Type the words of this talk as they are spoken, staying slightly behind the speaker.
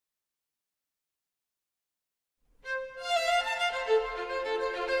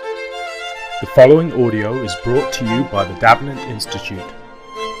The following audio is brought to you by the Davenant Institute.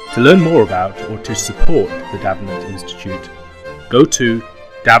 To learn more about or to support the Davenant Institute, go to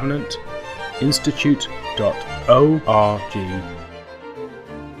davenantinstitute.org.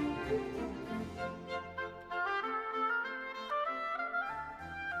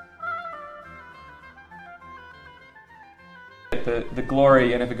 The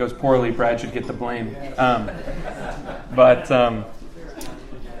glory, and if it goes poorly, Brad should get the blame.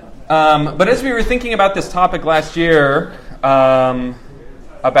 But as we were thinking about this topic last year,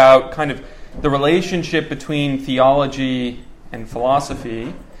 about kind of the relationship between theology and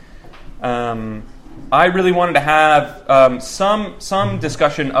philosophy, I really wanted to have some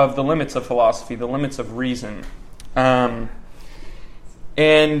discussion of the limits of philosophy, the limits of reason. And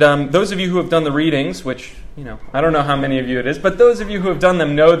those of you who have done the readings, which, I don't know how many of you it is, but those of you who have done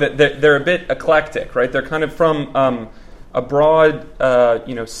them know that they're a bit eclectic, right? They're kind of from a broad,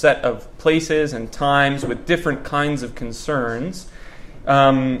 set of places and times with different kinds of concerns.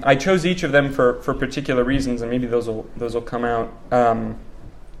 I chose each of them for particular reasons, and maybe those will come out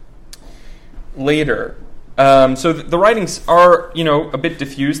later. So the writings are, a bit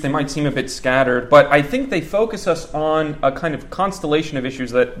diffuse. They might seem a bit scattered, but I think they focus us on a kind of constellation of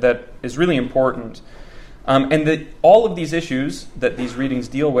issues that is really important. And that all of these issues that these readings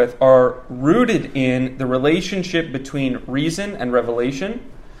deal with are rooted in the relationship between reason and revelation,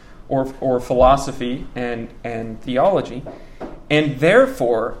 or philosophy and theology, and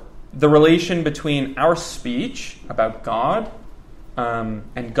therefore the relation between our speech about God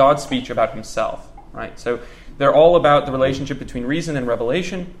and God's speech about himself. Right? So they're all about the relationship between reason and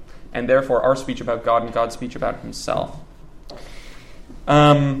revelation, and therefore our speech about God and God's speech about himself.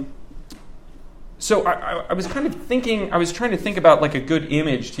 So I was trying to think about like a good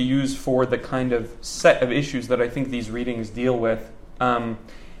image to use for the kind of set of issues that I think these readings deal with. And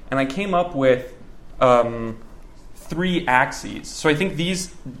I came up with three axes. So I think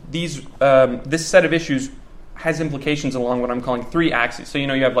this set of issues has implications along what I'm calling three axes. So you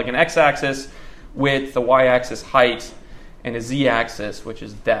have like an x-axis, width, the y-axis, height, and a z-axis, which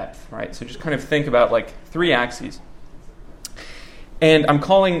is depth, right? So just kind of think about like three axes. And I'm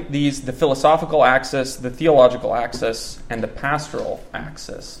calling these the philosophical axis, the theological axis, and the pastoral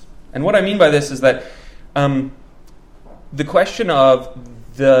axis. And what I mean by this is that the question of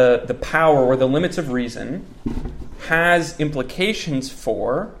the power or the limits of reason has implications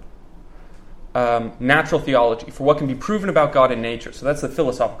for natural theology, for what can be proven about God and nature. So that's the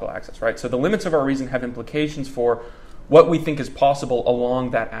philosophical axis, right? So the limits of our reason have implications for what we think is possible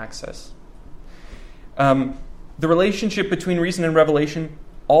along that axis. The relationship between reason and revelation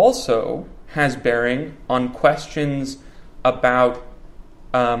also has bearing on questions about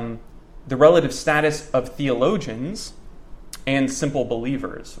the relative status of theologians and simple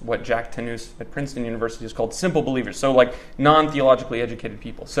believers, what Jack Tanous at Princeton University has called simple believers, so like non-theologically educated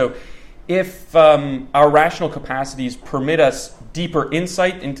people. So if our rational capacities permit us deeper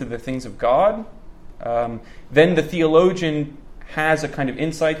insight into the things of God, then the theologian has a kind of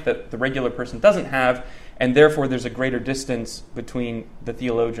insight that the regular person doesn't have, and therefore there's a greater distance between the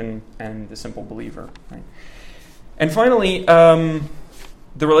theologian and the simple believer. Right? And finally, the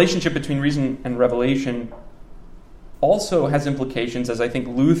relationship between reason and revelation also has implications, as I think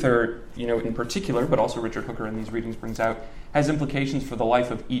Luther, in particular, but also Richard Hooker in these readings brings out, has implications for the life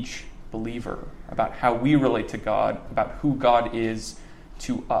of each believer, about how we relate to God, about who God is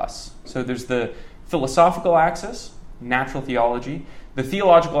to us. So there's the philosophical axis, natural theology, the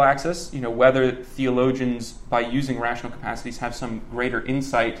theological axis, whether theologians, by using rational capacities, have some greater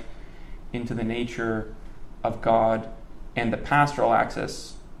insight into the nature of God, and the pastoral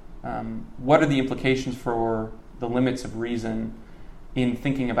axis, what are the implications for the limits of reason in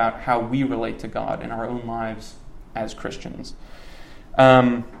thinking about how we relate to God in our own lives as Christians.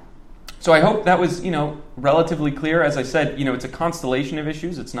 So I hope that was, relatively clear. As I said, it's a constellation of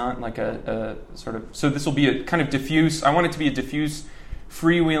issues. It's not like a sort of... So this will be a kind of diffuse... I want it to be a diffuse,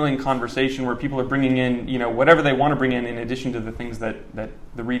 freewheeling conversation where people are bringing in, whatever they want to bring in addition to the things that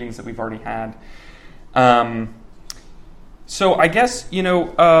the readings that we've already had. So I guess,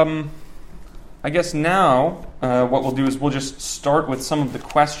 now what we'll do is we'll just start with some of the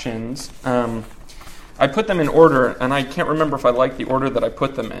questions. I put them in order, and I can't remember if I like the order that I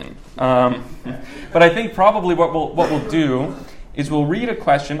put them in. But I think probably what we'll do is we'll read a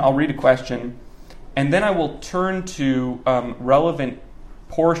question. I'll read a question, and then I will turn to relevant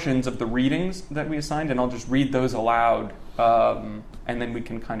portions of the readings that we assigned, and I'll just read those aloud, and then we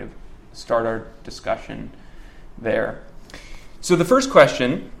can kind of start our discussion there. So the first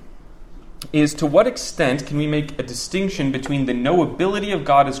question is, to what extent can we make a distinction between the knowability of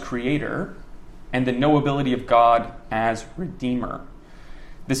God as creator and the knowability of God as Redeemer.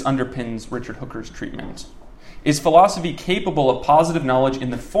 This underpins Richard Hooker's treatment. Is philosophy capable of positive knowledge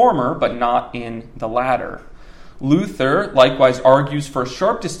in the former, but not in the latter? Luther likewise argues for a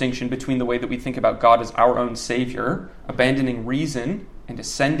sharp distinction between the way that we think about God as our own Savior, abandoning reason and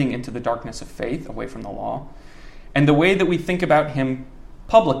ascending into the darkness of faith, away from the law, and the way that we think about him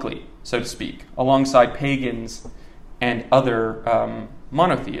publicly, so to speak, alongside pagans and other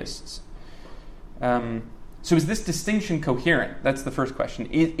monotheists. So is this distinction coherent? That's the first question.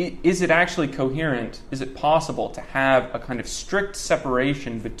 Is it actually coherent? Is it possible to have a kind of strict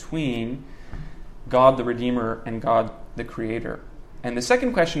separation between God the Redeemer and God the Creator? And the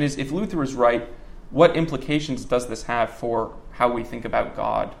second question is, if Luther is right, what implications does this have for how we think about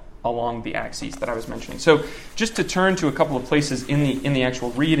God along the axes that I was mentioning? So just to turn to a couple of places in the actual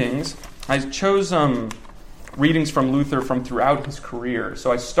readings, I chose readings from Luther from throughout his career.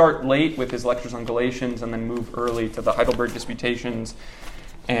 So I start late with his lectures on Galatians and then move early to the Heidelberg Disputations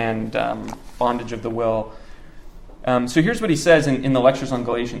and Bondage of the Will. So here's what he says in the lectures on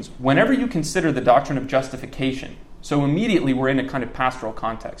Galatians. Whenever you consider the doctrine of justification, so immediately we're in a kind of pastoral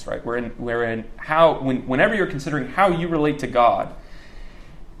context, right? Whenever you're considering how you relate to God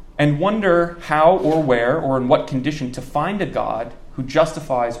and wonder how or where or in what condition to find a God who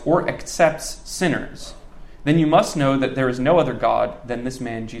justifies or accepts sinners, then you must know that there is no other God than this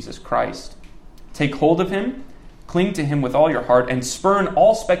man, Jesus Christ. Take hold of him, cling to him with all your heart, and spurn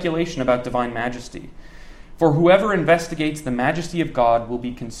all speculation about divine majesty. For whoever investigates the majesty of God will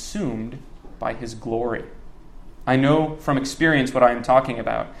be consumed by his glory. I know from experience what I am talking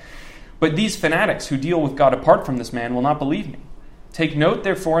about. But these fanatics who deal with God apart from this man will not believe me. Take note,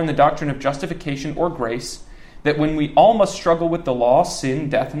 therefore, in the doctrine of justification or grace, that when we all must struggle with the law, sin,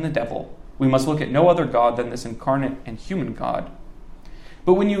 death, and the devil, we must look at no other God than this incarnate and human God.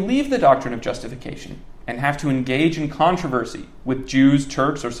 But when you leave the doctrine of justification and have to engage in controversy with Jews,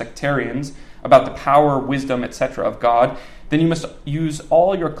 Turks, or sectarians about the power, wisdom, etc. of God, then you must use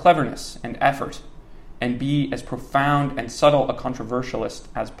all your cleverness and effort and be as profound and subtle a controversialist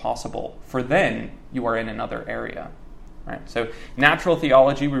as possible, for then you are in another area. Right? So natural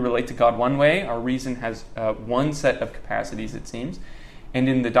theology, we relate to God one way. Our reason has one set of capacities, it seems. And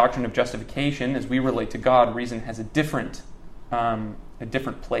in the doctrine of justification, as we relate to God, reason has a different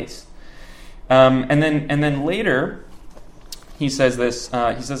place. And then later, he says this.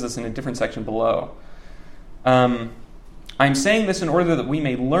 He says this in a different section below. I am saying this in order that we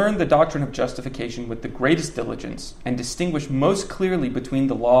may learn the doctrine of justification with the greatest diligence and distinguish most clearly between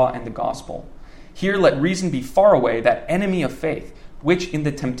the law and the gospel. Here, let reason be far away, that enemy of faith, which in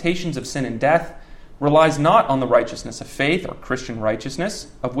the temptations of sin and death relies not on the righteousness of faith or Christian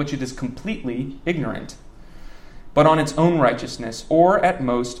righteousness, of which it is completely ignorant, but on its own righteousness, or at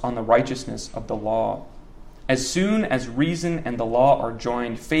most on the righteousness of the law. As soon as reason and the law are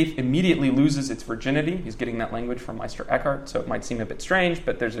joined, faith immediately loses its virginity. He's getting that language from Meister Eckhart, so it might seem a bit strange,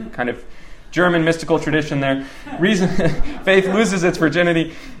 but there's a kind of German mystical tradition there. Faith loses its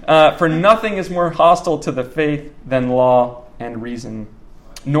virginity, for nothing is more hostile to the faith than law and reason.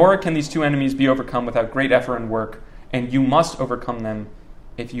 Nor can these two enemies be overcome without great effort and work, and you must overcome them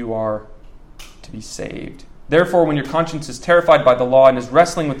if you are to be saved. Therefore, when your conscience is terrified by the law and is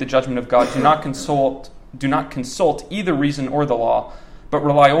wrestling with the judgment of God, do not consult either reason or the law, but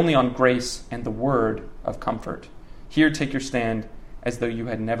rely only on grace and the word of comfort. Here take your stand as though you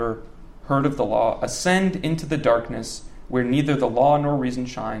had never heard of the law. Ascend into the darkness where neither the law nor reason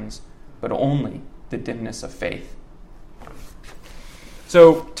shines, but only the dimness of faith.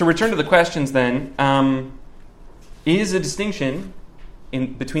 So, to return to the questions then, is a distinction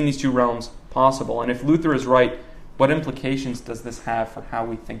between these two realms possible? And if Luther is right, what implications does this have for how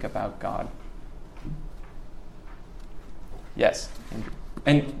we think about God? Yes, Andrew.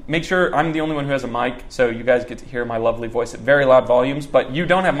 And make sure I'm the only one who has a mic, so you guys get to hear my lovely voice at very loud volumes, but you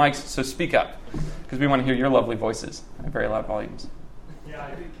don't have mics, so speak up, because we want to hear your lovely voices at very loud volumes. Yeah,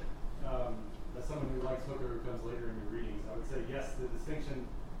 I think as someone who likes Hooker, who comes later in your readings, I would say yes, the distinction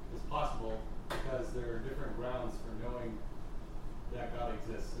is possible because there are different grounds for knowing that God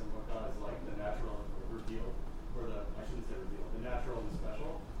exists and what God is like, the natural and the revealed, or I shouldn't say revealed, the natural and the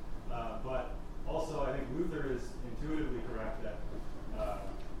special. But also, I think Luther is intuitively correct that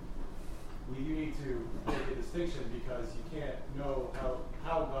you need to make a distinction because you can't know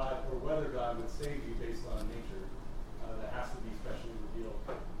how God or whether God would save you based on nature. That has to be specially revealed.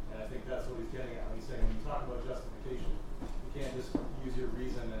 And I think that's what he's getting at when he's saying when you talk about justification, you can't just use your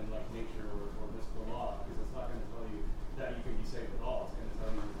reason and like nature or just the law because it's not going to tell you that you can be saved at all. It's going to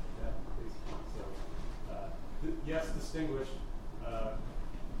tell you that basically. So yes, distinguish.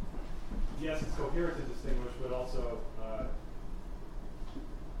 yes, it's coherent to distinguish, but also,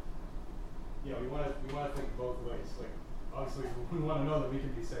 we want to think both ways. Like, obviously, we want to know that we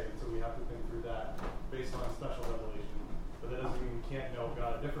can be saved, so we have to think through that based on special revelation. But that doesn't mean we can't know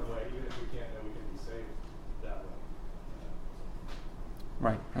God a different way, even if we can't know we can be saved that way.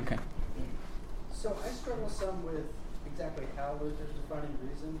 Right. Okay. So I struggle some with exactly how Luther's defining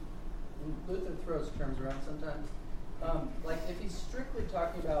reason. And Luther throws terms around sometimes. Like if he's strictly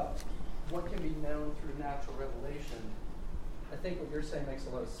talking about what can be known through natural revelation, I think what you're saying makes a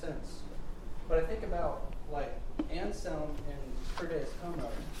lot of sense. But I think about like Anselm in Curde's Homo,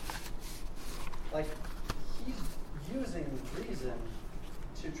 like he's using reason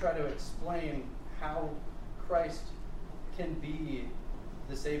to try to explain how Christ can be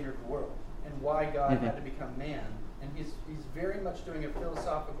the Savior of the world and why God had to become man. And he's very much doing a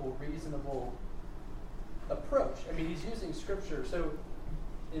philosophical, reasonable approach. I mean, he's using Scripture so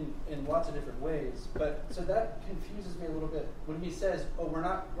in lots of different ways. But so that confuses me a little bit when he says, "Oh, we're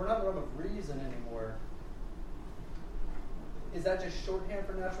not in the realm of reason anymore." Is that just shorthand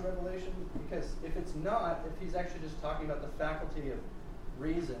for natural revelation? Because if it's not, if he's actually just talking about the faculty of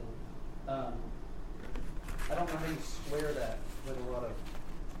reason, I don't know how you square that with a lot of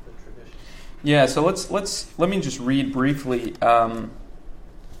the traditions. Yeah, so let me just read briefly a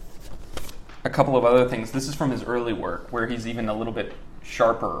couple of other things. This is from his early work, where he's even a little bit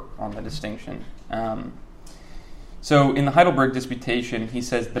sharper on the distinction. So in the Heidelberg Disputation, he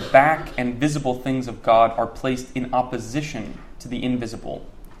says, the back and visible things of God are placed in opposition to the invisible,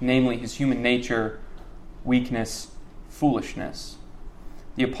 namely his human nature, weakness, foolishness.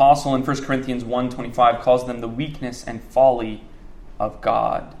 The apostle in 1 Corinthians 1:25 calls them the weakness and folly of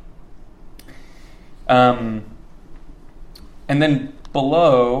God. And then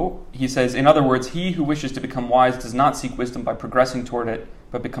below, he says, in other words, he who wishes to become wise does not seek wisdom by progressing toward it,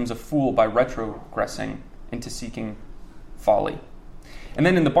 but becomes a fool by retrogressing into seeking folly. And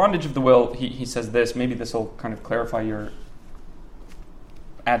then in the Bondage of the Will, he says this, maybe this will kind of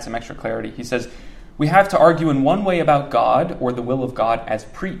add some extra clarity. He says, we have to argue in one way about God, or the will of God, as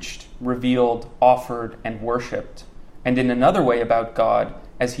preached, revealed, offered, and worshipped, and in another way about God,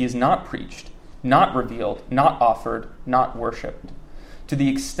 as he is not preached, not revealed, not offered, not worshipped. To the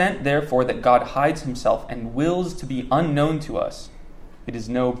extent, therefore, that God hides himself and wills to be unknown to us, it is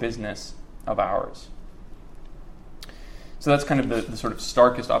no business of ours. So that's kind of the sort of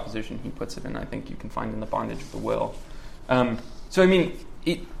starkest opposition he puts it in, I think you can find in the Bondage of the Will. So, I mean,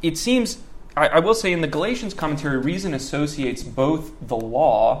 it seems, I will say in the Galatians commentary, reason associates both the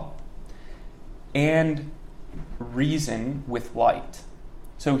law and reason with light.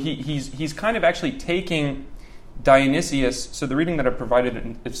 So he's kind of actually taking Dionysius, so the reading that I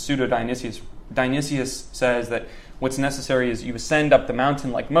provided is Pseudo-Dionysius. Dionysius says that what's necessary is you ascend up the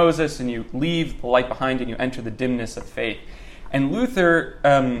mountain like Moses, and you leave the light behind, and you enter the dimness of faith. And Luther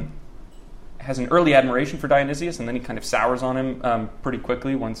has an early admiration for Dionysius, and then he kind of sours on him pretty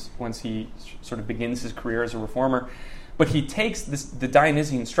quickly once he sort of begins his career as a reformer. But he takes the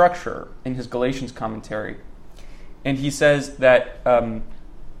Dionysian structure in his Galatians commentary, and he says that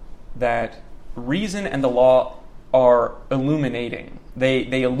that reason and the law are illuminating.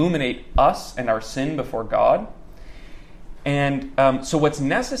 They illuminate us and our sin before God. And so what's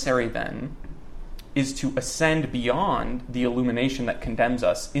necessary then is to ascend beyond the illumination that condemns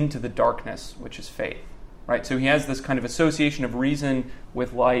us into the darkness, which is faith. Right? So he has this kind of association of reason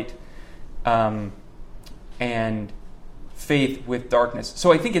with light and faith with darkness.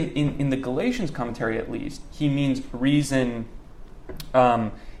 So I think in the Galatians commentary, at least, he means reason.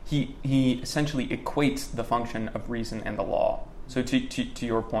 He essentially equates the function of reason and the law. So to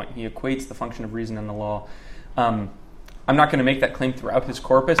your point, he equates the function of reason and the law. I'm not going to make that claim throughout his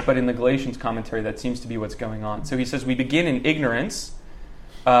corpus, but in the Galatians commentary, that seems to be what's going on. So he says we begin in ignorance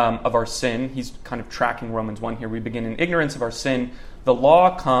of our sin. He's kind of tracking Romans 1 here. We begin in ignorance of our sin. The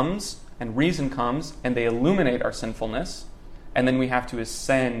law comes and reason comes, and they illuminate our sinfulness. And then we have to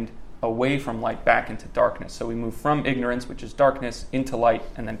ascend away from light back into darkness. So we move from ignorance, which is darkness, into light,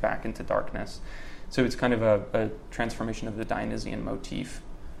 and then back into darkness. So it's kind of a transformation of the Dionysian motif.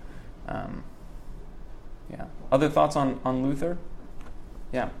 Yeah. Other thoughts on Luther?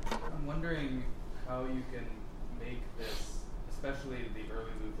 Yeah. I'm wondering how you can make this, especially the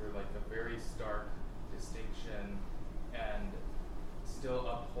early Luther, like a very stark distinction and still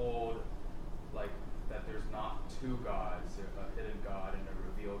uphold like that there's not two gods, a hidden God and a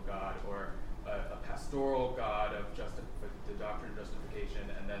revealed God, or a pastoral God of the doctrine of justification,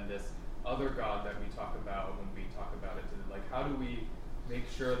 and then this other God that we talk about when we talk about it. Like, how do we make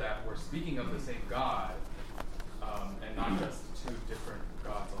sure that we're speaking of the same God and not just two different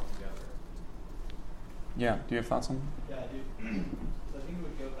gods altogether? Yeah, do you have thoughts on that? Yeah, I do. So I think it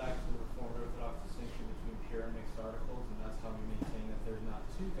would go back to the Reformed Orthodox distinction between pure and mixed articles, and that's how we maintain that there's not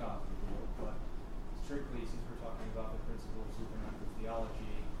two gods revealed, but strictly, since we're talking about the principle of supernatural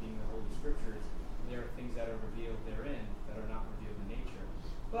theology being the Holy Scriptures, there are things that are revealed therein that are not revealed in nature.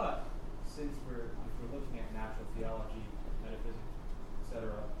 But since if we're looking at natural theology, metaphysics,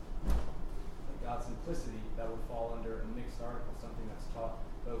 etc., God's simplicity, that would fall under a mixed article, something that's taught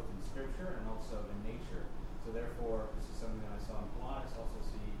both in Scripture and also in nature. So therefore, this is something that I saw in Plotinus, also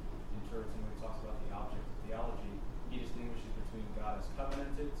see in Tertullian when he talks about the object of theology. He distinguishes between God as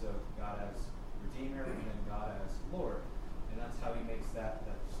covenanted, so God as Redeemer, and then God as Lord. And that's how he makes that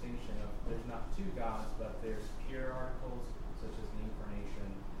distinction of there's not two gods, but there's pure articles, such as the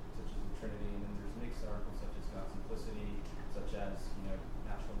Incarnation, such as the Trinity, and then there's mixed articles, such as God's simplicity, such as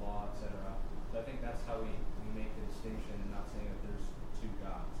natural law, etc. So I think that's how we make the distinction and not saying that there's two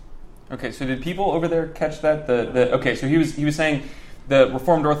gods. Okay, so did people over there catch that? Okay, so he was saying the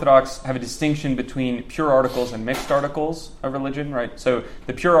Reformed Orthodox have a distinction between pure articles and mixed articles of religion, right? So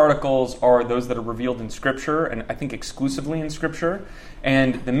the pure articles are those that are revealed in Scripture, and I think exclusively in Scripture.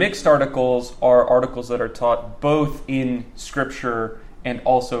 And the mixed articles are articles that are taught both in Scripture and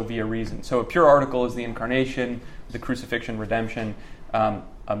also via reason. So a pure article is the Incarnation, the crucifixion, redemption.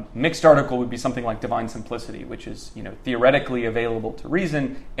 A mixed article would be something like divine simplicity, which is theoretically available to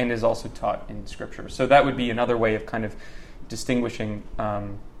reason and is also taught in Scripture. So that would be another way of kind of distinguishing.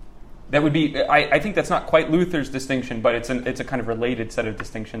 That would be. I think that's not quite Luther's distinction, but it's a kind of related set of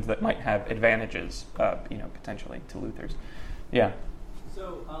distinctions that might have advantages, potentially to Luther's. Yeah.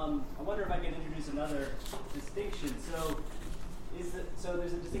 So I wonder if I can introduce another distinction. So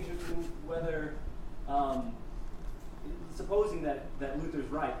there's a distinction between whether. Supposing that Luther's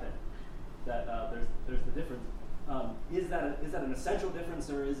right, that there's the difference, is that an essential difference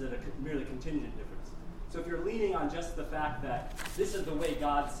or is it a merely contingent difference? So if you're leaning on just the fact that this is the way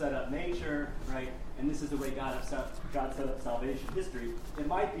God set up nature, right, and this is the way God set up salvation history, it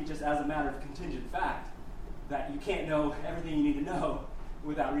might be just as a matter of contingent fact that you can't know everything you need to know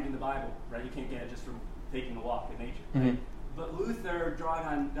without reading the Bible, right? You can't get it just from taking a walk in nature. Mm-hmm. Right? But Luther, drawing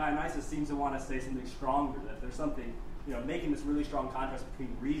on Dionysius, seems to want to say something stronger, that there's something, making this really strong contrast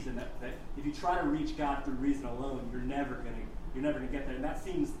between reason, that if you try to reach God through reason alone, you're never going to get there. And that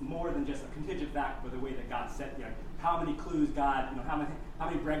seems more than just a contingent fact, but the way that God set, how many clues God, how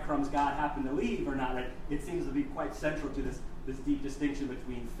many breadcrumbs God happened to leave or not, right? It seems to be quite central to this deep distinction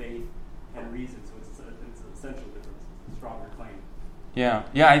between faith and reason. So it's an essential difference, a stronger claim. Yeah.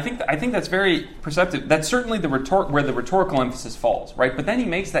 I think that's very perceptive. That's certainly where the rhetorical emphasis falls, right? But then he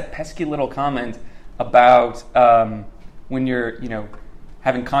makes that pesky little comment about when you're,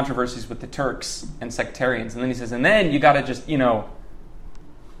 having controversies with the Turks and sectarians, and then he says, and then you got to just,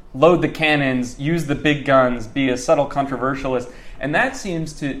 load the cannons, use the big guns, be a subtle controversialist, and that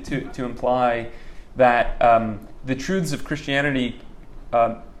seems to imply that the truths of Christianity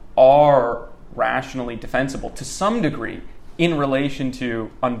are rationally defensible to some degree in relation to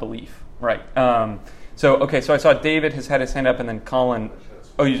unbelief, right? So I saw David has had his hand up, and then Colin.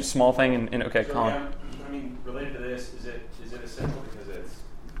 Oh, you small thing, and okay, so, Colin. Yeah, I mean, related to this, is it essential because it's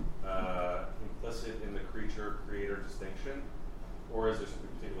implicit in the creature-creator distinction, or is there something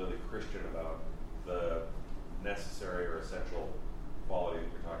particularly Christian about the necessary or essential quality that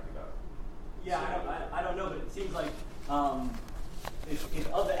you're talking about? Yeah, I don't know, but it seems like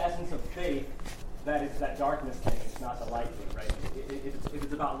if of the essence of faith, that it's that darkness thing, it's not the light thing, right? If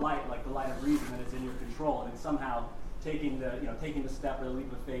it's about light, like the light of reason, that it's in your control, and somehow taking the step or the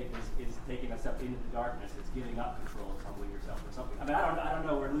leap of faith is taking a step into the darkness. It's giving up control, humbling yourself or something. I mean, I don't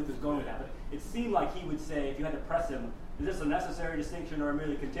know where Luther's going with that, but it seemed like he would say, if you had to press him, is this a necessary distinction or a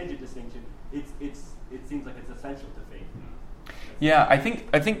merely contingent distinction? It seems like it's essential to faith. Yeah, I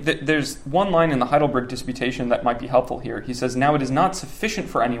think that there's one line in the Heidelberg Disputation that might be helpful here. He says, "Now it is not sufficient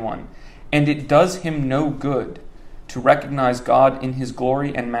for anyone, and it does him no good, to recognize God in his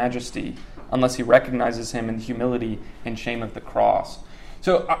glory and majesty, unless he recognizes him in the humility and shame of the cross."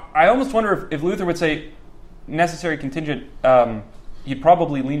 So I almost wonder if Luther would say necessary, contingent, he'd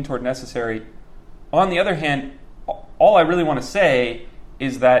probably lean toward necessary. On the other hand, all I really want to say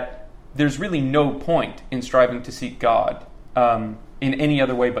is that there's really no point in striving to seek God in any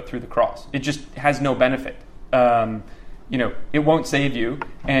other way but through the cross. It just has no benefit. It won't save you.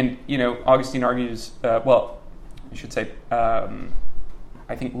 And, Augustine argues,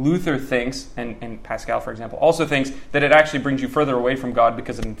 I think Luther thinks, and Pascal, for example, also thinks that it actually brings you further away from God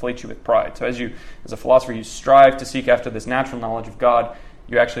because it inflates you with pride. So as a philosopher, you strive to seek after this natural knowledge of God,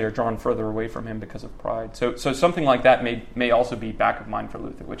 you actually are drawn further away from him because of pride. So something like that may also be back of mind for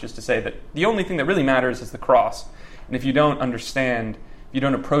Luther, which is to say that the only thing that really matters is the cross. And if you don't understand, if you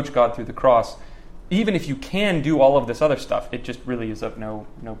don't approach God through the cross, even if you can do all of this other stuff, it just really is of no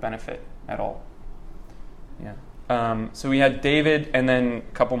benefit at all. Yeah. So we had David, and then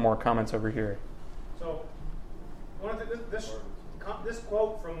a couple more comments over here. So, this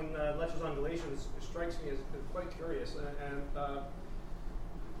quote from Lectures on Galatians strikes me as quite curious, and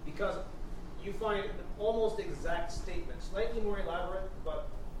because you find almost exact statements, slightly more elaborate, but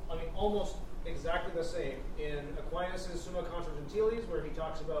I mean almost exactly the same in Aquinas' Summa Contra Gentiles, where he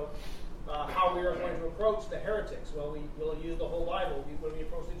talks about how we are going to approach the heretics. Well, we will use the whole Bible. When we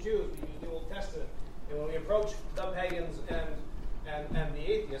approach the Jews, we use the Old Testament. And when we approach the pagans and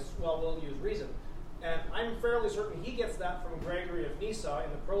the atheists, well, we'll use reason. And I'm fairly certain he gets that from Gregory of Nyssa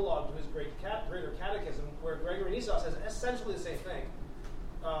in the prologue to his Greater Catechism, where Gregory of Nyssa says essentially the same thing.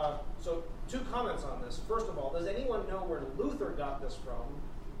 So 2 comments on this. First of all, does anyone know where Luther got this from?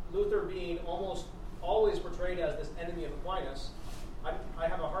 Luther being almost always portrayed as this enemy of Aquinas. I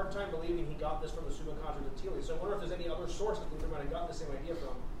have a hard time believing he got this from the Summa Contra Gentiles. So I wonder if there's any other source that Luther might have gotten the same idea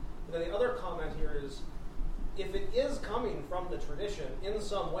from. And then the other comment here is, if it is coming from the tradition in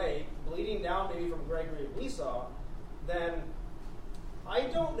some way, bleeding down maybe from Gregory of Nyssa, then I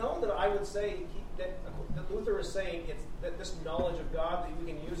don't know that I would say that Luther is saying that this knowledge of God that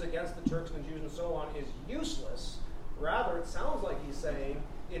we can use against the Turks and the Jews and so on is useless. Rather, it sounds like he's saying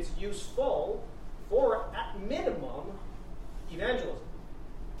it's useful for, at minimum, evangelism,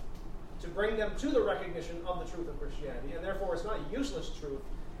 to bring them to the recognition of the truth of Christianity. And therefore, it's not a useless truth,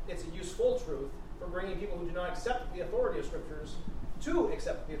 it's a useful truth for bringing people who do not accept the authority of Scriptures to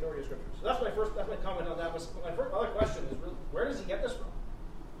accept the authority of Scriptures. So that's my comment on that. My first other question is, really, where does he get this from?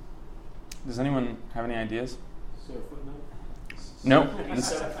 Does anyone have any ideas? So footnote? No.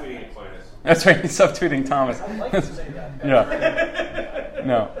 He's subtweeting Aquinas. That's right. He's subtweeting Thomas. I'd like to say that. Yeah.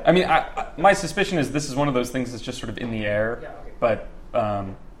 No. I mean, my suspicion is this is one of those things that's just sort of in the air. Yeah, okay. But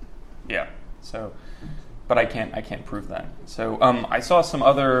yeah. So, but I can't prove that. So I saw some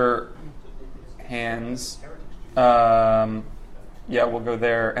other hands. Yeah, we'll go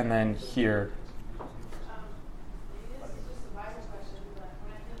there and then here.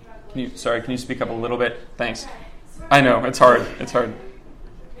 Can you speak up a little bit? Thanks. I know, it's hard. It's hard.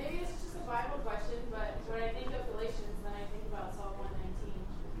 Maybe it's just a Bible question, but when I think of Galatians, then I think about Psalm 119,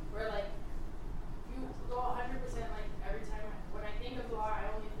 where like you go 100% like every time when I think of law,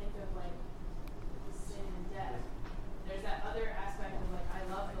 I only think of like sin and death. There's that other aspect of like I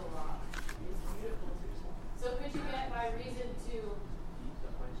love the law. It's beautiful too. So could you get by reason to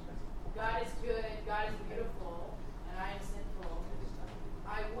God is good, God is beautiful, and I am sinful.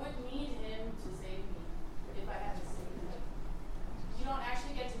 I would need him to save me if I had to save him. You don't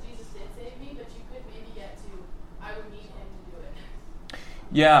actually get to Jesus did save me, but you could maybe get to I would need him to do it.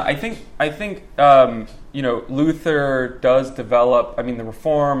 Yeah, I think Luther does develop. I mean, the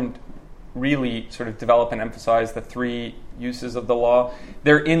Reformed really sort of develop and emphasize the 3 uses of the law.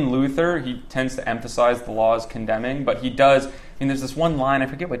 They're in Luther. He tends to emphasize the law as condemning, but he does. I mean, there's this one line, I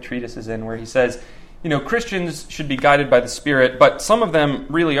forget what treatise is in, where he says, Christians should be guided by the Spirit, but some of them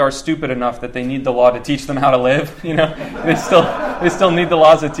really are stupid enough that they need the law to teach them how to live. They still need the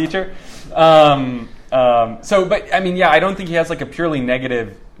law as a teacher. But I mean, yeah, I don't think he has like a purely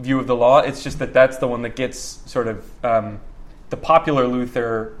negative view of the law. It's just that's the one that gets sort of the popular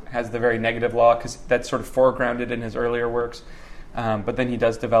Luther has the very negative law because that's sort of foregrounded in his earlier works. But then he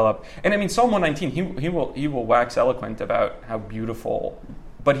does develop, and I mean, Psalm 119, he will wax eloquent about how beautiful.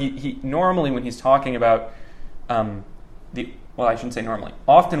 But he normally, when he's talking about I shouldn't say normally.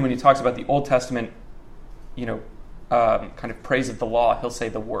 Often when he talks about the Old Testament, kind of praise of the law, he'll say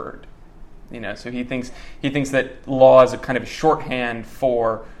the word. So he thinks that law is a kind of shorthand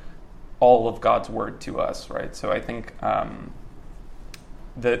for all of God's word to us, right? So I think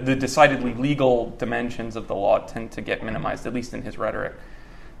the decidedly legal dimensions of the law tend to get minimized, at least in his rhetoric,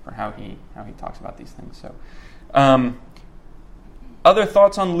 for how he talks about these things. So. Other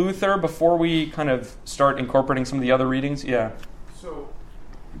thoughts on Luther before we kind of start incorporating some of the other readings? Yeah. So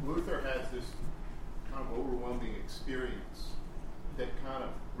Luther has this kind of overwhelming experience that kind of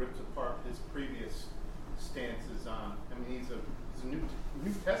rips apart his previous stances on. I mean, he's a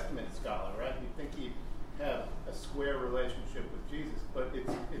New Testament scholar, right? You'd think he'd have a square relationship with Jesus, but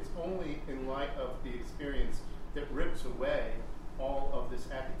it's only in light of the experience that rips away all of this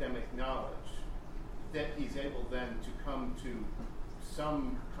academic knowledge that he's able then to come to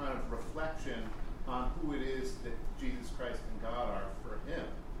some kind of reflection on who it is that Jesus Christ and God are for him,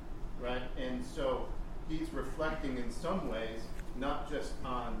 right? And so he's reflecting in some ways not just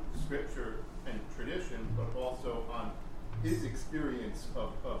on scripture and tradition, but also on his experience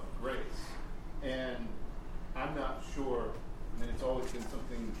of grace. And I'm not sure, I mean, it's always been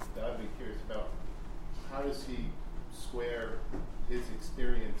something that I've been curious about. How does he square his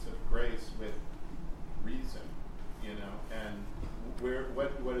experience of grace with reason, you know, and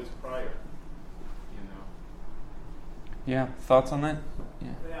what is prior, you know? Yeah, thoughts on that?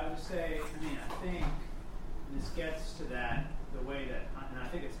 Yeah. But I would say, I mean, I think this gets to that, the way that, and I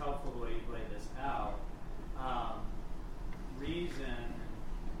think it's helpful the way you've laid this out. Reason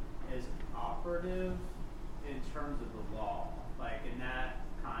is operative in terms of the law. Like in that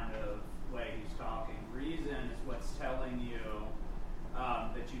kind of way he's talking. Reason is what's telling you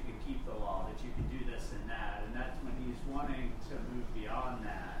that you can keep the law, that you can do this and that. And that's when he's wanting to move beyond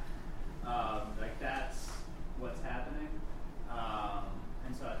that. Like that's what's happening.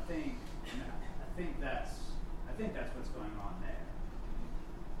 And so I think that's what's going on there.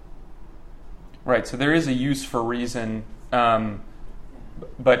 Right, so there is a use for reason,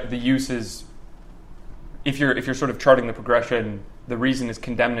 but the use is, if you're sort of charting the progression, the reason is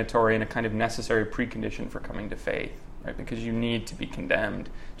condemnatory and a kind of necessary precondition for coming to faith, right? Because you need to be condemned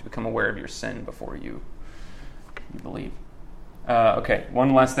to become aware of your sin before you believe. Okay,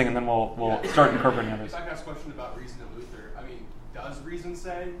 one last thing, and then we'll start incorporating others. If I can ask a question about reason and Luther, I mean, does reason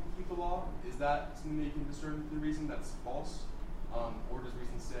say keep the law? Is that something that you can discern through reason that's false? Or does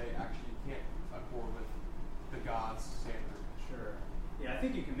reason say actually you can't accord with the God's standard? Sure. Yeah, I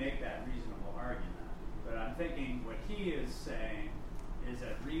think you can make that reasonable argument. But I'm thinking what he is saying is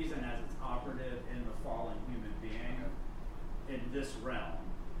that reason as it's operative in the fallen human being in this realm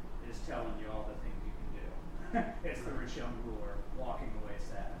is telling you all the things you can do. It's the rich young ruler walking away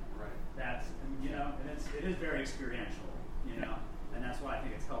sad. Right. That's, you know, and it is very experiential, you know, and that's why I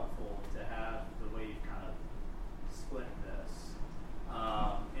think it's helpful to have the way you've kind of split this.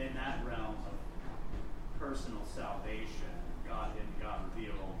 In that realm of personal salvation, God hidden, God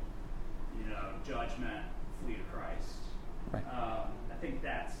revealed, you know, judgment, flee to Christ. Right. I think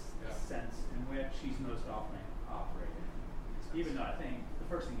that's the sense in which he's most often operating. Even though I think the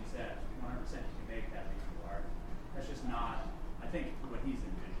first thing he said, 100% you can make that reasonable argument. That's just not, I think, what he's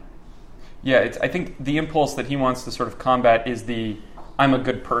envisioning. Yeah, I think the impulse that he wants to sort of combat is the I'm a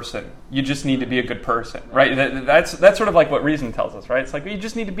good person. You just need to be a good person, right? That's sort of like what reason tells us, right? It's like, you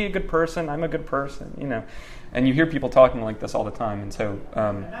just need to be a good person. I'm a good person, you know. And you hear people talking like this all the time, and so...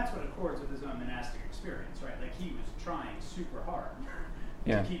 and that's what accords with his own monastic experience, right? Like, he was trying super hard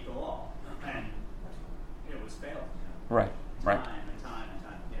to keep the law, and it was failing. You know? Right. Time,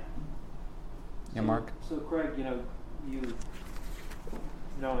 yeah. Yeah, Mark? So, Craig, you know, you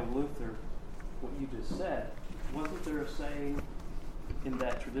knowing Luther, what you just said, wasn't there a saying in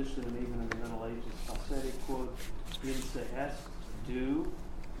that tradition, and even in the Middle Ages, Facere quod in se est, do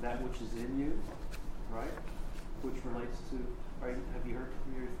that which is in you, right? Which relates to, have you heard,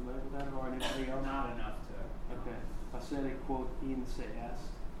 are you familiar with that, or anything else? Not enough to. Okay. Facere quod in se est,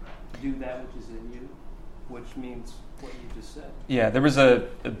 do that which is in you, which means what you just said. Yeah, there was a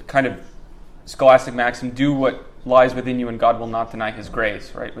kind of scholastic maxim, do what lies within you and God will not deny his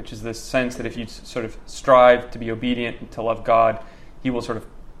grace, right? Which is this sense that if you sort of strive to be obedient and to love God, he will sort of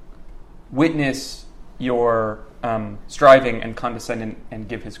witness your striving and condescend and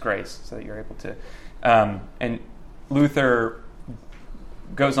give his grace so that you're able to. And Luther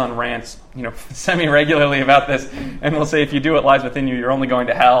goes on rants, you know, semi-regularly about this, and will say, if you do what lies within you, you're only going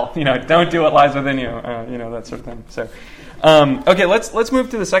to hell. You know, don't do what lies within you. You know, that sort of thing. So, okay, let's move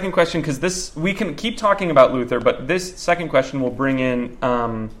to the second question, because this we can keep talking about Luther, but this second question will bring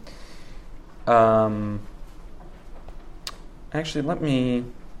in. Actually, let me.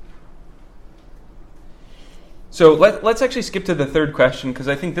 So let's actually skip to the third question, because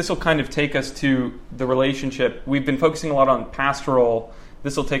I think this will kind of take us to the relationship. We've been focusing a lot on pastoral.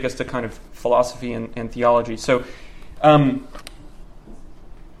 This will take us to kind of philosophy and theology. So,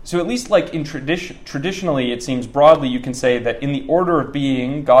 so at least like in traditionally, it seems broadly you can say that in the order of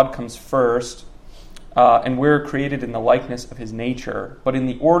being, God comes first, and we're created in the likeness of his nature. But in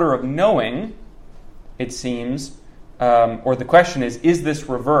the order of knowing, it seems, or the question is this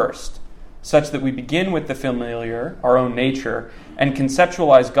reversed? Such that we begin with the familiar, our own nature, and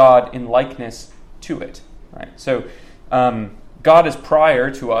conceptualize God in likeness to it. Right. So God is prior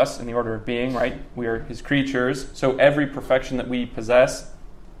to us in the order of being. Right. We are his creatures. So every perfection that we possess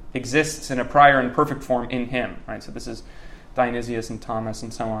exists in a prior and perfect form in him. Right. So this is Dionysius and Thomas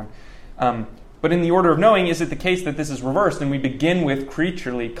and so on. But in the order of knowing, is it the case that this is reversed and we begin with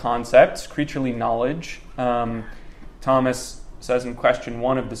creaturely concepts, creaturely knowledge? Thomas says in question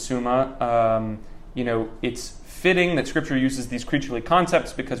 1 of the Summa, it's fitting that Scripture uses these creaturely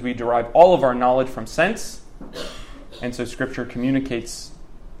concepts because we derive all of our knowledge from sense. And so Scripture communicates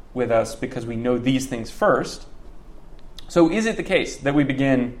with us because we know these things first. So is it the case that we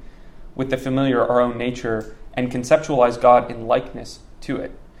begin with the familiar, our own nature, and conceptualize God in likeness to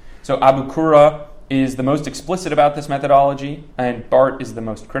it? So Abu Qura is the most explicit about this methodology, and Barth is the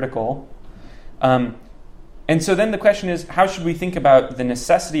most critical. And so then the question is, how should we think about the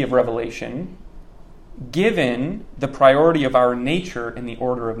necessity of revelation given the priority of our nature in the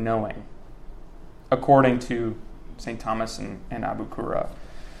order of knowing, according to St. Thomas and Abu Qura?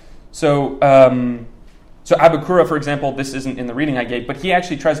 So Abu Qura, for example, this isn't in the reading I gave, but he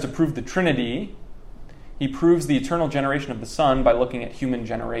actually tries to prove the Trinity. He proves the eternal generation of the Son by looking at human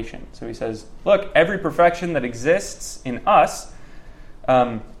generation. So he says, look, every perfection that exists in us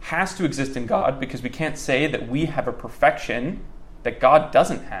has to exist in God, because we can't say that we have a perfection that God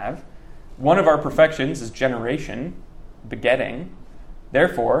doesn't have. One of our perfections is generation, begetting.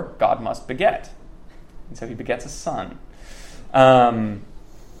 Therefore, God must beget. And so he begets a son.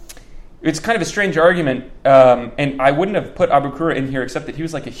 It's kind of a strange argument, and I wouldn't have put Abu Qura in here except that he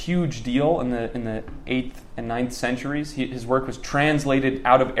was like a huge deal in the 8th and 9th centuries. His work was translated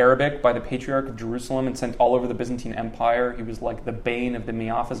out of Arabic by the Patriarch of Jerusalem and sent all over the Byzantine Empire. He was like the bane of the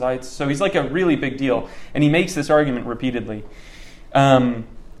Miaphysites. So he's like a really big deal, and he makes this argument repeatedly. So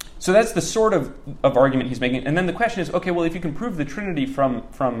that's the sort of argument he's making. And then the question is, okay, well, if you can prove the Trinity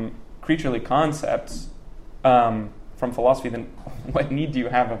from creaturely concepts, from philosophy, then what need do you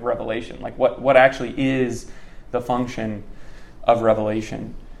have of revelation? Like, what actually is the function of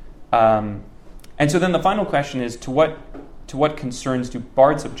revelation? And so then the final question is, to what concerns do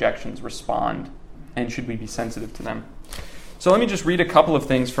Barth's objections respond, and should we be sensitive to them? So let me just read a couple of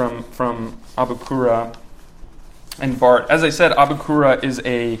things from Abu Qura and Barth. As I said, Abu Qura is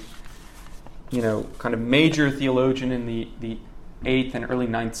a kind of major theologian in the 8th and early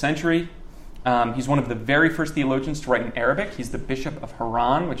 9th century. He's one of the very first theologians to write in Arabic. He's the Bishop of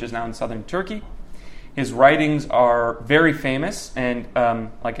Haran, which is now in southern Turkey. His writings are very famous, and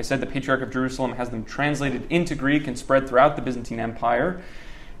like I said, the Patriarch of Jerusalem has them translated into Greek and spread throughout the Byzantine Empire.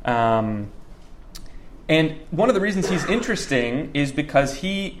 And one of the reasons he's interesting is because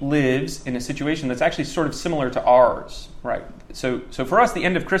he lives in a situation that's actually sort of similar to ours, right? So for us, the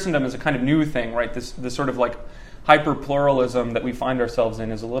end of Christendom is a kind of new thing, right? This sort of like hyper-pluralism that we find ourselves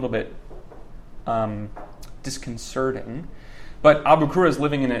in is a little bit disconcerting. But Abu Qura is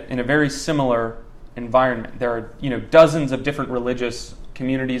living in a very similar environment. There are dozens of different religious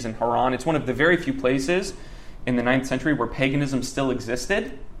communities in Haran. It's one of the very few places in the 9th century where paganism still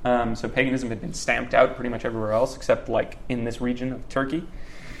existed. So paganism had been stamped out pretty much everywhere else except like in this region of Turkey.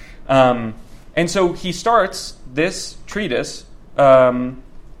 And so he starts this treatise and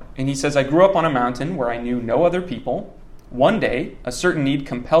he says, I grew up on a mountain where I knew no other people. One day, a certain need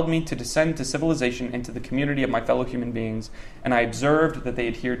compelled me to descend to civilization and to the community of my fellow human beings, and I observed that they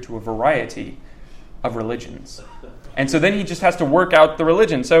adhered to a variety of religions. And so then he just has to work out the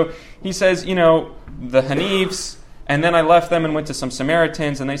religion. So he says, the Hanifs, and then I left them and went to some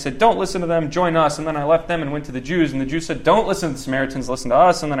Samaritans, and they said, don't listen to them, join us. And then I left them and went to the Jews, and the Jews said, don't listen to the Samaritans, listen to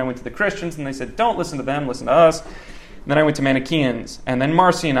us. And then I went to the Christians, and they said, don't listen to them, listen to us. And then I went to Manichaeans, and then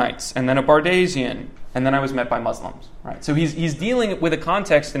Marcionites, and then a Bardasian, and then I was met by Muslims. Right? So he's dealing with a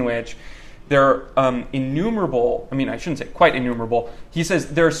context in which there are innumerable, I shouldn't say quite innumerable. He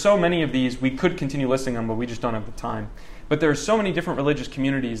says there are so many of these, we could continue listing them, but we just don't have the time. But there are so many different religious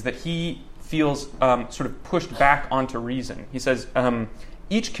communities that he feels sort of pushed back onto reason. He says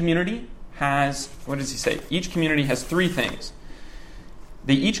each community has, what does he say? Each community has three things.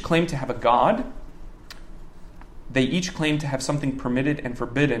 They each claim to have a God. They each claim to have something permitted and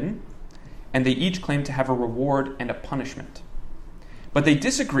forbidden, and they each claim to have a reward and a punishment. But they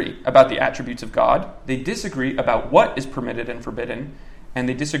disagree about the attributes of God, they disagree about what is permitted and forbidden, and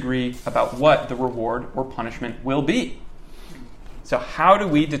they disagree about what the reward or punishment will be. So how do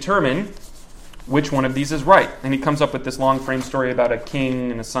we determine which one of these is right? And he comes up with this long frame story about a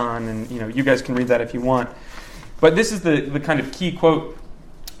king and a son, and you guys can read that if you want. But this is the kind of key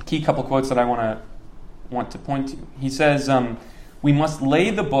couple quotes that I want to point to. He says, we must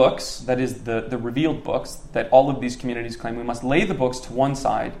lay the books, that is the revealed books that all of these communities claim, we must lay the books to one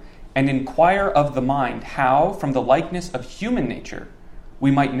side and inquire of the mind how, from the likeness of human nature,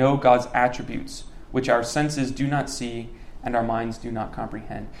 we might know God's attributes, which our senses do not see and our minds do not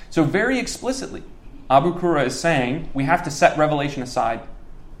comprehend. So very explicitly, Abu Qura is saying we have to set revelation aside.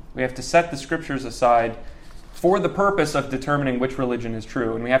 We have to set the scriptures aside for the purpose of determining which religion is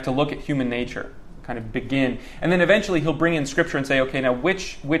true, and we have to look at human nature. kind of begin. And then eventually he'll bring in Scripture and say, okay, now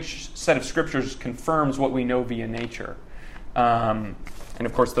which set of Scriptures confirms what we know via nature? And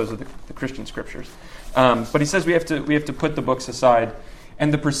of course, those are the Christian Scriptures. But he says we have to put the books aside.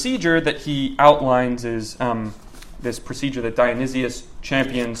 And the procedure that he outlines is this procedure that Dionysius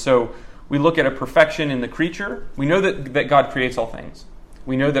champions. So we look at a perfection in the creature. We know that God creates all things.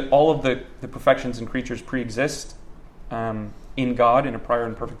 We know that all of the perfections in creatures pre-exist in God in a prior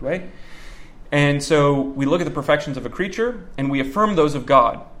and perfect way. And so we look at the perfections of a creature, and we affirm those of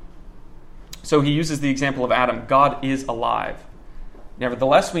God. So he uses the example of Adam. God is alive.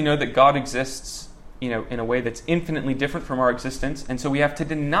 Nevertheless, we know that God exists, in a way that's infinitely different from our existence, and so we have to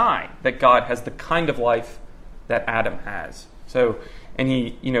deny that God has the kind of life that Adam has. So, and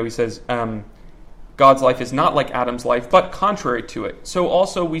he says, God's life is not like Adam's life, but contrary to it. So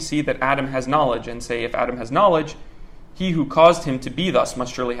also we see that Adam has knowledge, and say, if Adam has knowledge, he who caused him to be thus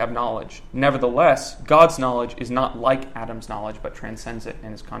must surely have knowledge. Nevertheless, God's knowledge is not like Adam's knowledge, but transcends it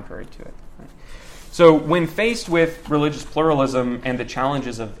and is contrary to it. Right? So when faced with religious pluralism and the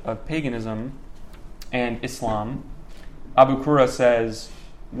challenges of paganism and Islam, Abu Qurra says,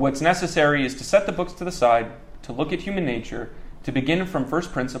 what's necessary is to set the books to the side, to look at human nature, to begin from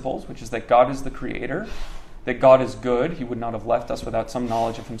first principles, which is that God is the creator, that God is good, he would not have left us without some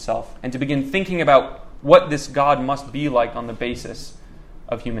knowledge of himself, and to begin thinking about what this God must be like on the basis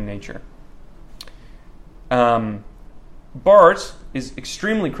of human nature. Barth is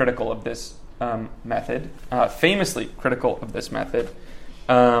extremely critical of this method, famously critical of this method.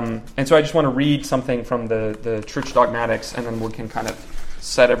 And so I just want to read something from the Church Dogmatics, and then we can kind of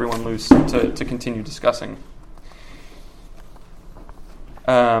set everyone loose to continue discussing.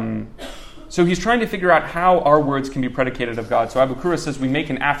 So he's trying to figure out how our words can be predicated of God. So Abu Qurra says we make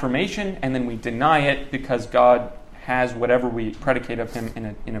an affirmation and then we deny it because God has whatever we predicate of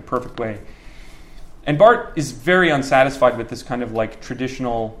him in a perfect way. And Barth is very unsatisfied with this kind of like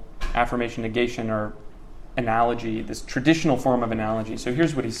traditional affirmation negation or analogy, this traditional form of analogy. So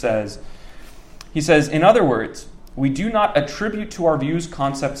here's what he says. He says, in other words, we do not attribute to our views,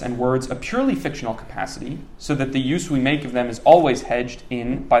 concepts, and words a purely fictional capacity, so that the use we make of them is always hedged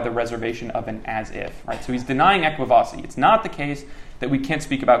in by the reservation of an as-if. Right? So he's denying equivocity. It's not the case that we can't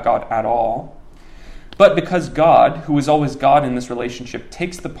speak about God at all, but because God, who is always God in this relationship,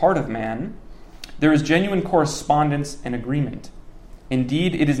 takes the part of man, there is genuine correspondence and agreement.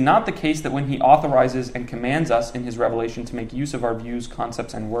 Indeed, it is not the case that when he authorizes and commands us in his revelation to make use of our views,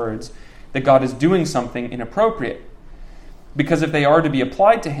 concepts, and words, that God is doing something inappropriate. Because if they are to be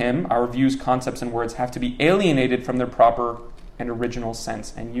applied to him, our views, concepts, and words have to be alienated from their proper and original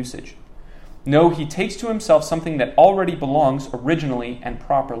sense and usage. No, he takes to himself something that already belongs originally and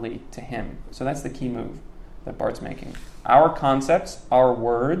properly to him. So that's the key move that Barth's making. Our concepts, our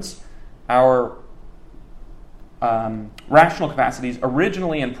words, our rational capacities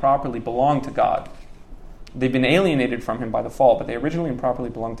originally and properly belong to God. They've been alienated from him by the fall, but they originally and properly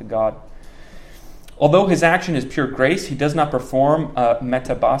belong to God. Although his action is pure grace, he does not perform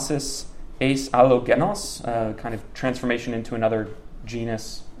metabasis eis allogenos, kind of transformation into another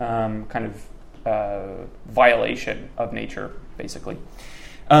genus, kind of violation of nature, basically.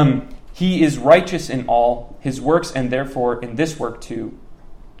 He is righteous in all his works, and therefore in this work too.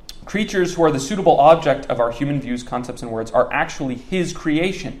 Creatures who are the suitable object of our human views, concepts, and words are actually his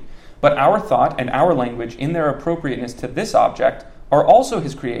creation, but our thought and our language in their appropriateness to this object are also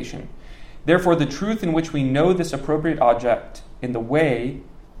his creation. Therefore, the truth in which we know this appropriate object in the way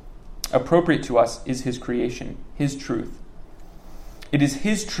appropriate to us is his creation, his truth. It is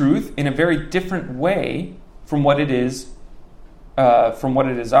his truth in a very different way from what it is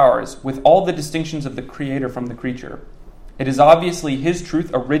ours, with all the distinctions of the creator from the creature. It is obviously his truth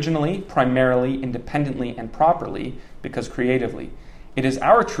originally, primarily, independently, and properly, because creatively. It is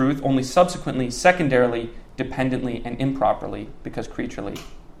our truth only subsequently, secondarily, dependently, and improperly, because creaturely.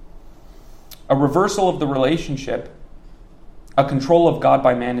 A reversal of the relationship, a control of God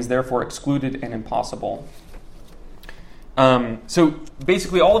by man, is therefore excluded and impossible. So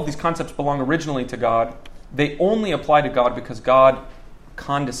basically all of these concepts belong originally to God. They only apply to God because God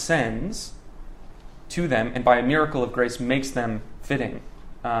condescends to them and by a miracle of grace makes them fitting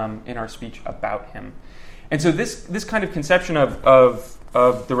in our speech about him. And so this kind of conception of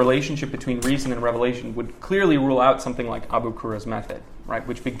the relationship between reason and revelation would clearly rule out something like Abu Qurra's method, right,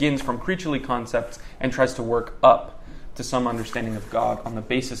 which begins from creaturely concepts and tries to work up to some understanding of God on the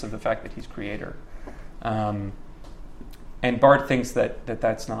basis of the fact that he's creator. And Barth thinks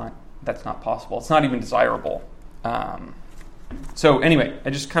that's not possible. It's not even desirable. So anyway, I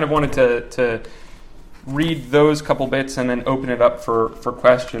just kind of wanted to read those couple bits and then open it up for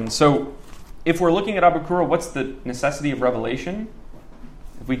questions. So if we're looking at Abukura, what's the necessity of revelation?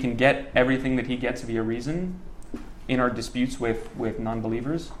 If we can get everything that he gets via reason in our disputes with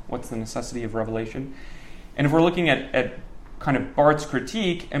non-believers, what's the necessity of revelation? And if we're looking at kind of Barth's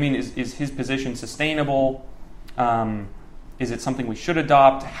critique, I mean, is his position sustainable? Is it something we should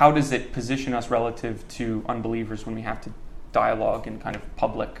adopt? How does it position us relative to unbelievers when we have to dialogue in kind of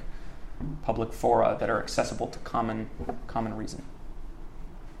public fora that are accessible to common reason?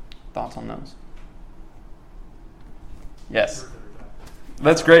 Thoughts on those? Yes.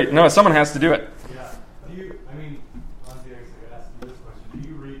 That's great. No, someone has to do it. Yeah. Honestly, I could ask you this question. Do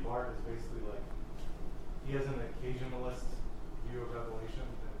you read Barth as basically like, he has an occasionalist view of revelation,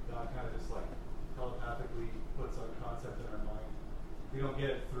 that God kind of just like telepathically puts a concept in our mind? We don't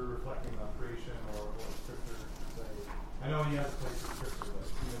get it through reflecting on creation or scripture. I know he has a place for scripture, but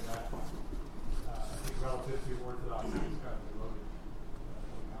even that, I think relative to orthodoxy, is kind of reloaded in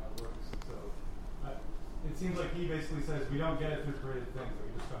how it works. So it seems like he basically says we don't get it through created things, like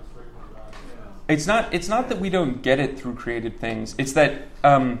it just comes straight from God. It's not that we don't get it through created things. It's that,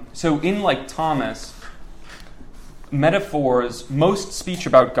 so in like Thomas, metaphors, most speech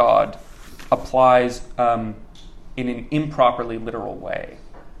about God applies in an improperly literal way,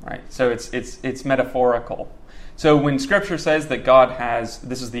 right? So it's metaphorical. So when Scripture says that God has,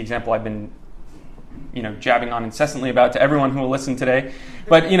 this is the example I've been, jabbing on incessantly about to everyone who will listen today.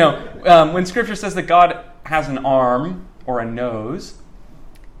 But when Scripture says that God has an arm or a nose,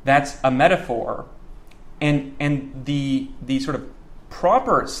 that's a metaphor, and the sort of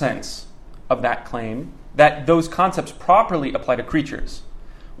proper sense of that claim, that those concepts properly apply to creatures.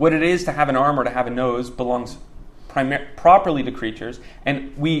 What it is to have an arm or to have a nose belongs properly to creatures,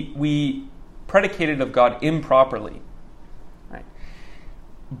 and we predicate it of God improperly. Right?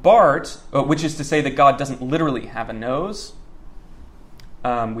 Barth, which is to say that God doesn't literally have a nose,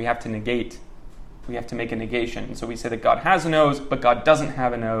 we have to negate. We have to make a negation. And so we say that God has a nose, but God doesn't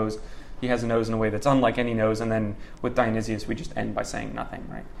have a nose. He has a nose in a way that's unlike any nose. And then with Dionysius, we just end by saying nothing,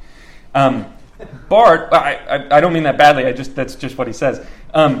 right? Barth, I don't mean that badly. That's just what he says.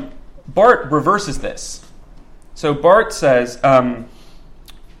 Barth reverses this. So Barth says,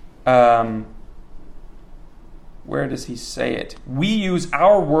 where does he say it? We use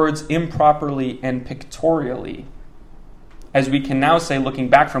our words improperly and pictorially, as we can now say, looking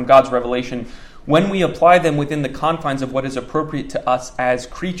back from God's revelation, when we apply them within the confines of what is appropriate to us as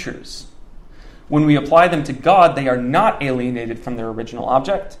creatures. When we apply them to God, they are not alienated from their original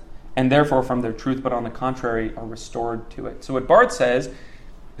object, and therefore from their truth, but on the contrary, are restored to it. So what Barth says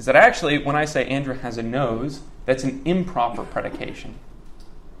is that actually, when I say Andrew has a nose, that's an improper predication.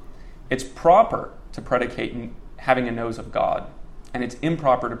 It's proper to predicate having a nose of God, and it's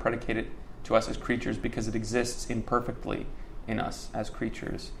improper to predicate it to us as creatures because it exists imperfectly in us as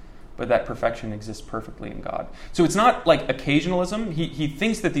creatures. But that perfection exists perfectly in God. So it's not like occasionalism. He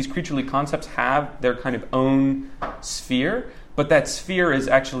thinks that these creaturely concepts have their kind of own sphere, but that sphere is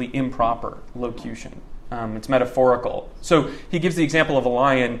actually improper locution. It's metaphorical. So he gives the example of a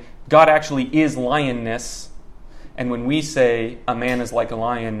lion. God actually is lionness. And when we say a man is like a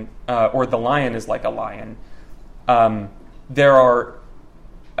lion, or the lion is like a lion, there are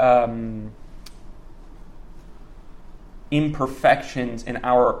imperfections in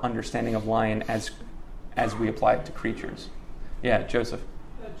our understanding of lion as we apply it to creatures. Yeah, Joseph.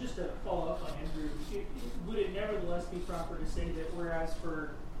 Just to follow up on Andrew, would it nevertheless be proper to say that whereas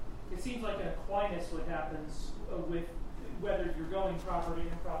it seems like in Aquinas what happens with whether you're going proper to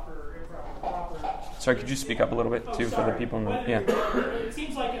improper or improper to proper. Sorry, could you speak up a little bit too for the people in the It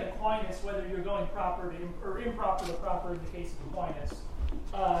seems like in Aquinas whether you're going proper to or improper to proper in the case of Aquinas,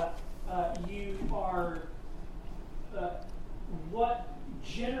 you are what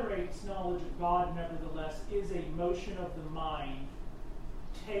generates knowledge of God nevertheless is a motion of the mind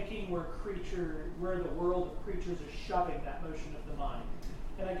taking where the world of creatures is shoving that motion of the mind.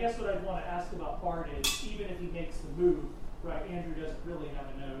 And I guess what I'd want to ask about Barth is, even if he makes the move, right, Andrew doesn't really have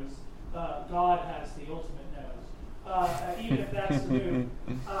a nose, God has the ultimate nose. Even if that's the move,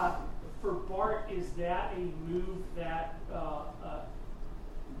 for Barth, is that a move that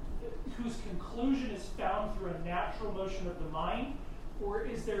whose conclusion is found through a natural motion of the mind, or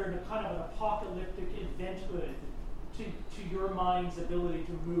is there a kind of an apocalyptic eventhood to your mind's ability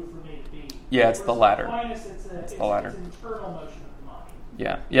to move from A to B? Yeah, it's the latter. Aquinas, it's the latter. It's an internal motion of the mind.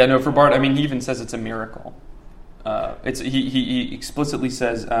 Yeah. No, for Barth, I mean, he even says it's a miracle. He explicitly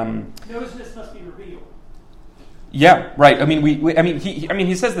says noseness must be revealed. Yeah, right. I mean,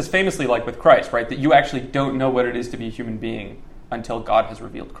 he says this famously, like with Christ, right? That you actually don't know what it is to be a human being until God has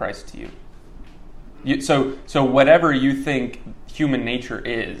revealed Christ to you. So whatever you think human nature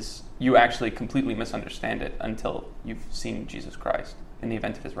is, you actually completely misunderstand it until you've seen Jesus Christ in the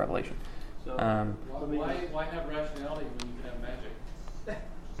event of his revelation. So, why have rationality when you can have magic?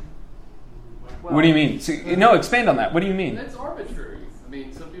 Well, what do you mean? So, no, expand on that. What do you mean? That's arbitrary. I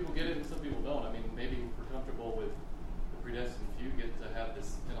mean, some people get it and some people don't. I mean, maybe we're comfortable with the predestined few get to have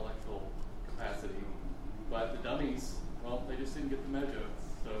this intellectual capacity, but the dummies, well, they just didn't get the mojo.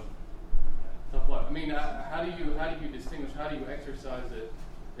 So tough luck. I mean, how do you distinguish? How do you exercise it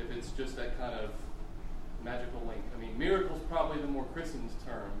if it's just that kind of magical link? I mean, miracle's probably the more christened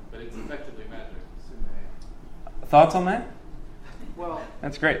term, but it's effectively magic. Thoughts on that? Well,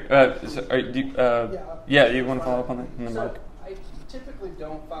 that's great. You want to follow up on that? And then Mark? I typically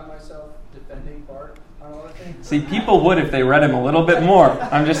don't find myself defending Bart on a lot of things. See, people would if they read him a little bit more.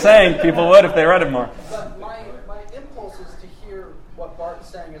 I'm just saying, people would if they read him more. But my impulse is to hear what Bart's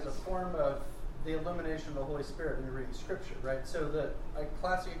saying as a form of the illumination of the Holy Spirit when you're reading Scripture, right? So a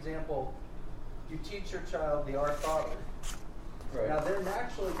classic example, you teach your child the Our Father. Right. Now they're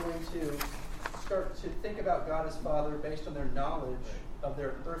naturally going to start to think about God as Father based on their knowledge of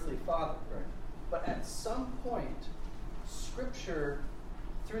their earthly father. Right. But at some point, Scripture,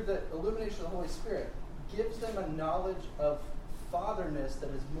 through the illumination of the Holy Spirit, gives them a knowledge of fatherness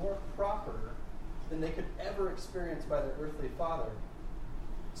that is more proper than they could ever experience by their earthly father,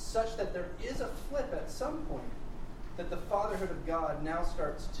 such that there is a flip at some point that the fatherhood of God now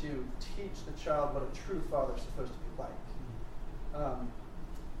starts to teach the child what a true father is supposed to be like.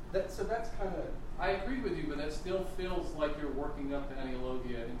 So that's kind of... I agree with you, but that still feels like you're working up to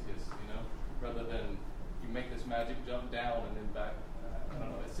Analogia Intis, rather than you make this magic jump down and then back. I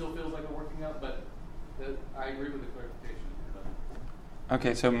don't know. It still feels like a working up, but I agree with the clarification.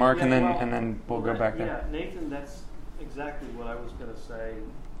 Okay, so Mark, and then we'll go back there. Yeah, Nathan, that's exactly what I was going to say.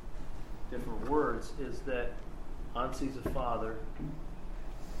 Different words is that Ansi's a father.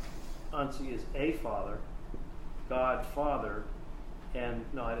 Ansi is a father, God Father, and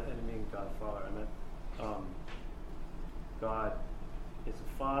no, I didn't mean God Father. I meant God is a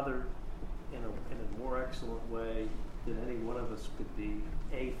father in a more excellent way than any one of us could be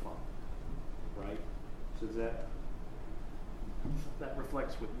a father, right? So that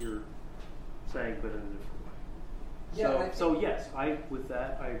reflects what you're saying, but in a different way. Yeah, so yes, with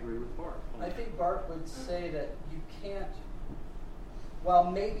that I agree with Bart. I think Bart would say that you can't,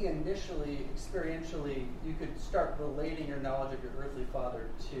 while maybe initially, experientially, you could start relating your knowledge of your earthly father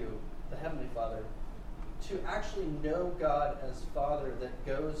to the Heavenly Father, to actually know God as Father that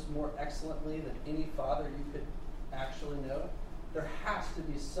goes more excellently than any father you could actually know, there has to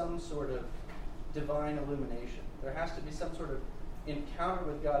be some sort of divine illumination. There has to be some sort of encounter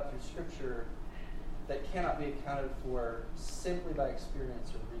with God through Scripture that cannot be accounted for simply by experience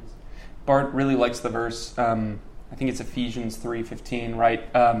or reason. Bart really likes the verse, I think it's Ephesians 3:15, right?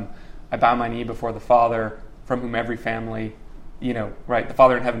 I bow my knee before the Father, from whom every family, right? The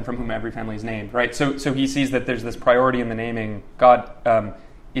Father in heaven, from whom every family is named, right? So he sees that there's this priority in the naming. God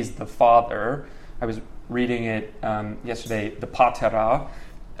is the Father. I was reading it yesterday, the Patera,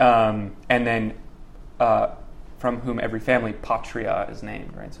 and then from whom every family, Patria, is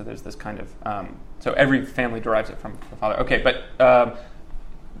named, right? So there's this kind of, so every family derives it from the Father. Okay, but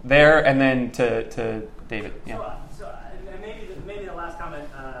there, and then to David. Yeah. So maybe the last comment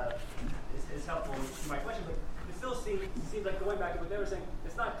is helpful to my question, but it still seems like, going back to what they were saying,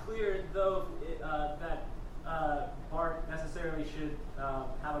 it's not clear though that Bart necessarily should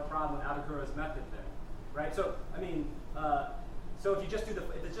have a problem with Abacuro's method there, right? So I mean, so if you just if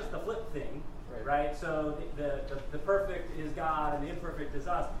it's just the flip thing, right? So the perfect is God and the imperfect is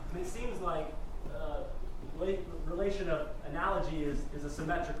us. I mean, it seems like relation of analogy is a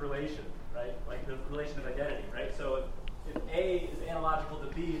symmetric relation, right? Like the relation of identity, right? So if A is analogical to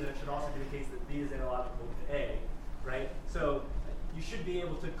B, then it should also be the case that B is analogical to A, right? So you should be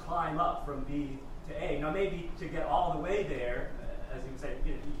able to climb up from B to A. Now maybe to get all the way there, as you would say,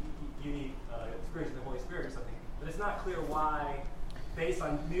 you need experience of the Holy Spirit or something. But it's not clear why, based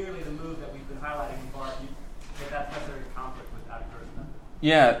on merely the move that we've been highlighting in Bart, that's necessarily in conflict with Abacuro's method.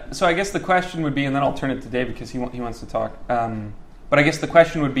 Yeah, so I guess the question would be, and then I'll turn it to David because he wants to talk. But I guess the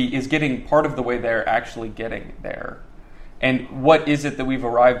question would be, is getting part of the way there actually getting there? And what is it that we've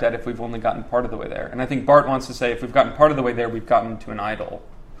arrived at if we've only gotten part of the way there? And I think Bart wants to say, if we've gotten part of the way there, we've gotten to an idol.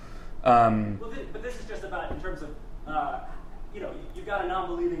 But this is just about, in terms of, you've got a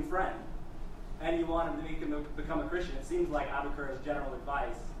non-believing friend, and you want him to make him become a Christian. It seems like Abacuro's general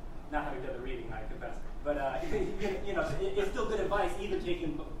advice, not having done the reading, I confess, but it's still good advice, even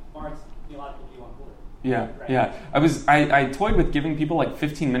taking Bart's theological view on board. Yeah, right? yeah. I toyed with giving people like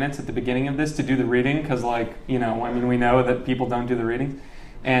 15 minutes at the beginning of this to do the reading, because we know that people don't do the reading.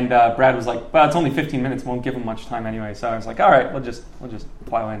 And Brad was like, well, it's only 15 minutes. Won't give him much time anyway. So I was like, all right, we'll just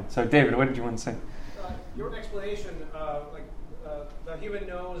plow in. So David, what did you want to say? Your explanation, the human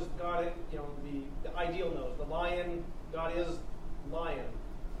knows, God, the ideal knows. The lion, God is lion,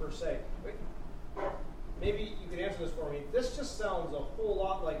 per se. Maybe you can answer this for me. This just sounds a whole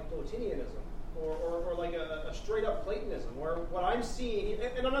lot like Plotinianism, or like a straight-up Platonism, where what I'm seeing,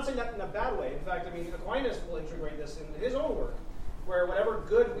 and I'm not saying that in a bad way. In fact, I mean, Aquinas will integrate this in his own work, where whatever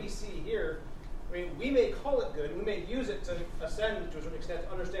good we see here, I mean, we may call it good, we may use it to ascend to a certain extent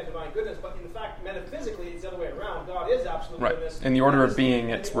to understand divine goodness, but in fact, metaphysically, it's the other way around. God is absolute right. goodness. In the order of being,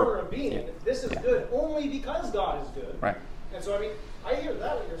 it's in the order of being. This is good only because God is good. Right. And so, I mean, I hear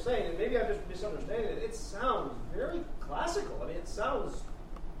that what you're saying, and maybe I'm just misunderstanding it. It sounds very classical. I mean, it sounds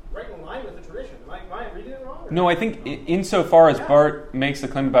right in line with the tradition. Am I reading it wrong? No, I think insofar as Barth makes the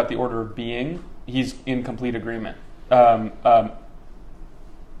claim about the order of being, he's in complete agreement. The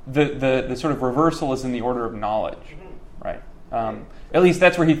sort of reversal is in the order of knowledge, right? At least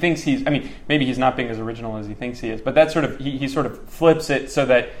that's where he thinks he's. I mean, maybe he's not being as original as he thinks he is, but that's sort of he sort of flips it so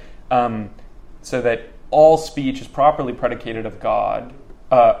that all speech is properly predicated of God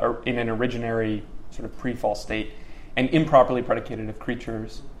or in an originary sort of pre-fall state, and improperly predicated of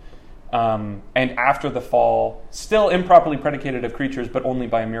creatures. And after the fall, still improperly predicated of creatures, but only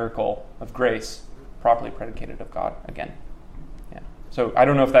by a miracle of grace, properly predicated of God again. Yeah. So I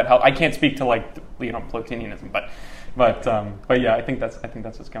don't know if that helps. I can't speak to Plotinianism, but yeah, I think that's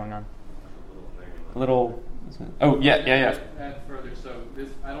what's going on. Add further. So this,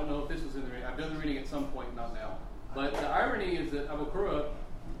 I don't know if this was in the reading. I've done the reading at some point, not now. But the irony is that Abukura,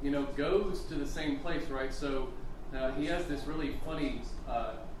 goes to the same place, right? So he has this really funny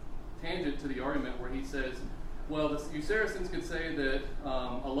tangent to the argument where he says, well, you Saracens could say that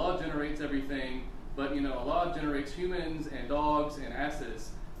Allah generates everything, but Allah generates humans and dogs and asses,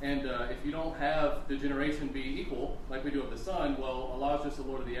 and if you don't have the generation be equal, like we do of the sun, well, Allah is just the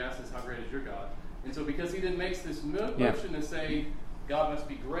Lord of the asses. How great is your God? And so because he then makes this motion to say God must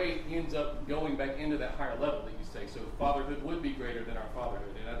be great, he ends up going back into that higher level that you say. So fatherhood would be greater than our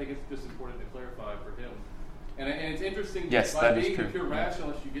fatherhood, and I think it's just important to clarify for him. And it's interesting that by being a pure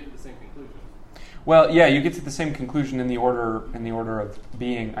rationalist, you get to the same conclusion. Well, yeah, you get to the same conclusion in the order of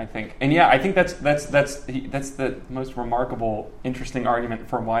being, I think. And yeah, I think that's the most remarkable, interesting argument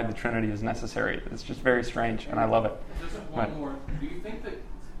for why the Trinity is necessary. It's just very strange, and I love it. Just one more. Do you think that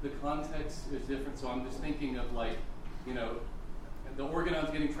the context is different? So I'm just thinking of the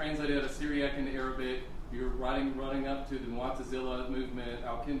Organon's getting translated out of Syriac into Arabic. You're running up to the Mu'tazila movement,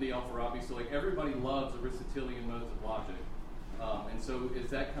 Al-Kindi, Al-Farabi. So everybody loves Aristotelian modes of logic. And so is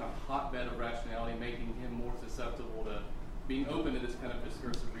that kind of hotbed of rationality making him more susceptible to being open to this kind of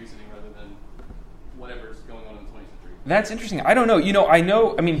discursive reasoning rather than whatever's going on in the 20th century? That's interesting. I don't know.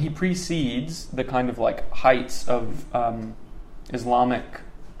 I mean, he precedes the kind of heights of Islamic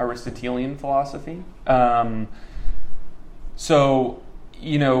Aristotelian philosophy. So,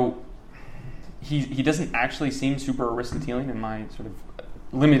 he doesn't actually seem super Aristotelian in my sort of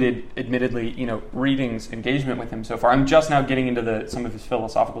limited, admittedly, readings engagement with him so far. I'm just now getting into some of his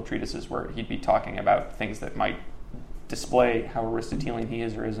philosophical treatises where he'd be talking about things that might display how Aristotelian he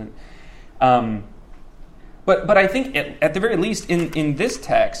is or isn't. But I think at the very least in this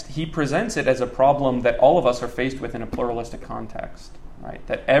text, he presents it as a problem that all of us are faced with in a pluralistic context. Right?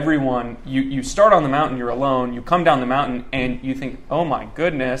 That everyone, you start on the mountain, you're alone, you come down the mountain, and you think, oh my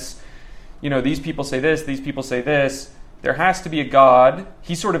goodness, these people say this, these people say this, there has to be a God.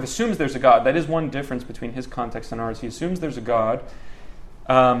 He sort of assumes there's a God. That is one difference between his context and ours. He assumes there's a God,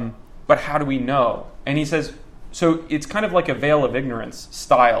 but how do we know? And he says, so it's kind of like a veil of ignorance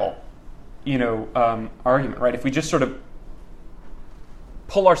style, argument, right? If we just sort of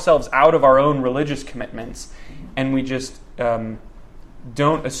pull ourselves out of our own religious commitments, and we just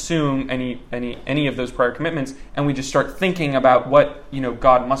don't assume any of those prior commitments, and we just start thinking about what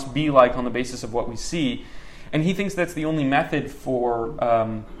God must be like on the basis of what we see. And he thinks that's the only method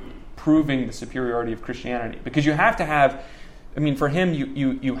for proving the superiority of Christianity, because you have to have, for him,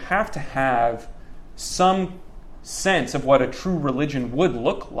 you have to have some sense of what a true religion would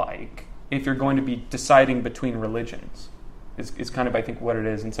look like if you're going to be deciding between religions. Is kind of, I think, what it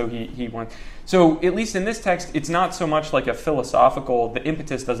is. And so he wants... So, at least in this text, it's not so much like a philosophical... The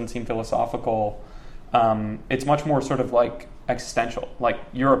impetus doesn't seem philosophical. It's much more sort of like existential. Like,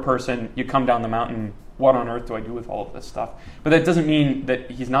 you're a person, you come down the mountain, what on earth do I do with all of this stuff? But that doesn't mean that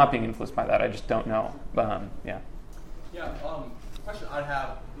he's not being influenced by that. I just don't know. Question I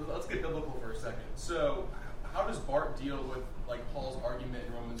have... Let's get biblical for a second. So, how does Barth deal with, Paul's argument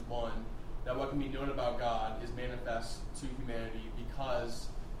in Romans 1, that what can be known about God is manifest to humanity because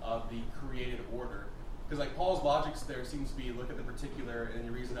of the created order. Because like Paul's logic there seems to be look at the particular and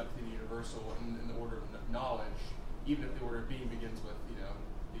you reason up to the universal in the order of knowledge, even if the order of being begins with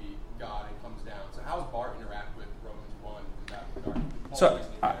the God and comes down. So how does Barth interact with Romans 1 in that regard? So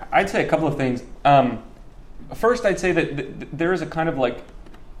I'd say a couple of things. First, I'd say that there is a kind of like,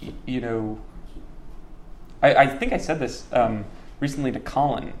 I think I said this recently to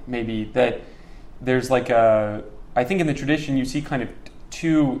Colin, maybe, that there's like I think in the tradition you see kind of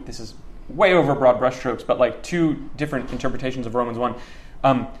two, this is way over broad brushstrokes, but like two different interpretations of Romans 1.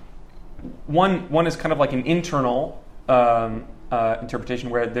 One is kind of like an internal interpretation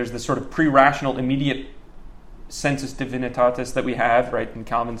where there's this sort of pre-rational immediate sensus divinitatis that we have, right, in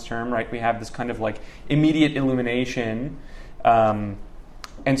Calvin's term, right? We have this kind of like immediate illumination. And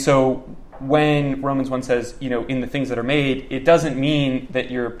so when Romans 1 says, in the things that are made, it doesn't mean that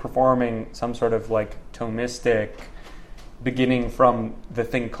you're performing some sort of like Thomistic beginning from the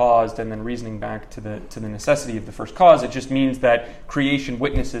thing caused and then reasoning back to the necessity of the first cause. It just means that creation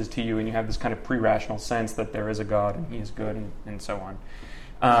witnesses to you and you have this kind of pre-rational sense that there is a God and he is good and so on.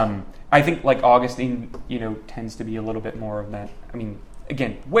 I think like Augustine, tends to be a little bit more of that. I mean,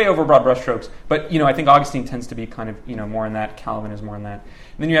 again, way over broad brushstrokes, but, I think Augustine tends to be kind of, more in that. Calvin is more in that.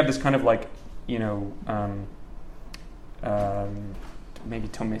 And then you have this kind of like, maybe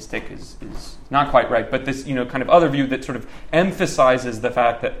Thomistic is not quite right, but this, kind of other view that sort of emphasizes the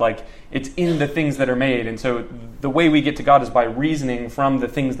fact that like it's in the things that are made. And so the way we get to God is by reasoning from the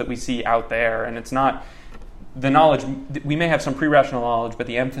things that we see out there. And it's not the knowledge, we may have some pre-rational knowledge, but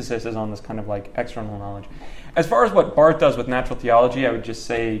the emphasis is on this kind of like external knowledge. As far as what Barth does with natural theology, I would just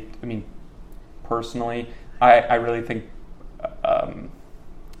say, personally, I really think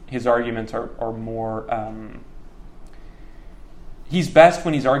his arguments are more... he's best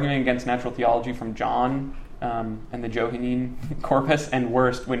when he's arguing against natural theology from John and the Johannine corpus, and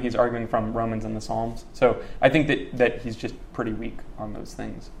worst when he's arguing from Romans and the Psalms. So I think that he's just pretty weak on those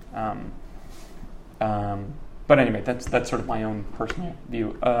things. But anyway, that's sort of my own personal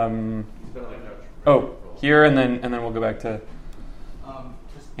view. Here and then we'll go back to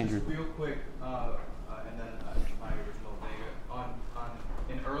Andrew. Just real quick, and then my original thing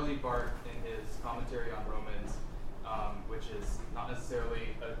in early Barth in his commentary on Romans, which is not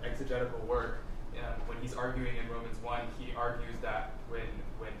necessarily an exegetical work. When he's arguing in Romans 1, he argues that when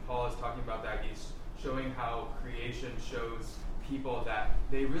Paul is talking about that, he's showing how creation shows people that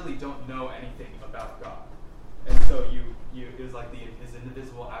they really don't know anything about God. And so it was like his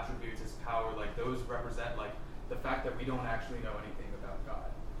indivisible attributes, his power, like those represent like the fact that we don't actually know anything about God.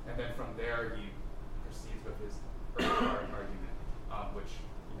 And then from there he proceeds with his argument, which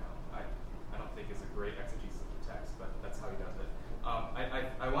I don't think is a great exegesis of the text, but that's how he does it.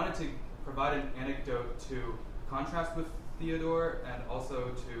 I wanted to provide an anecdote to contrast with Theodore, and also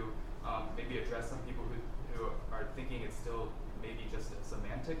to maybe address some people who are thinking it's still maybe just a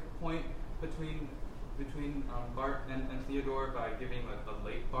semantic point between Barth and Theodore, by giving a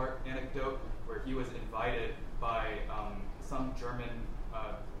late Barth anecdote where he was invited by some German,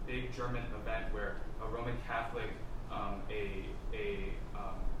 big German event where a Roman Catholic, I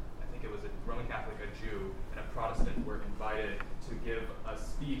think it was a Roman Catholic, a Jew, and a Protestant were invited to give a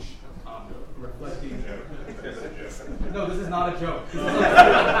speech reflecting. No, this is not a joke.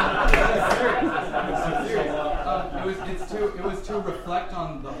 I'm serious. It was to reflect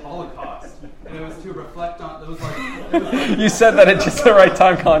on the Holocaust, and it was to reflect on. It was like you said that at just the right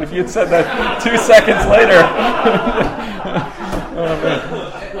time, Colin. If you had said that 2 seconds later.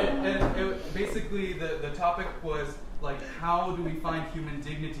 And basically, the topic was like, how do we find human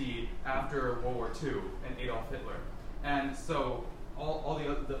dignity after World War II and Adolf Hitler? And so all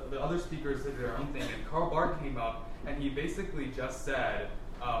the other speakers did their own thing, and Karl Barth came up and he basically just said,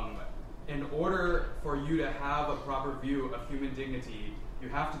 in order for you to have a proper view of human dignity, you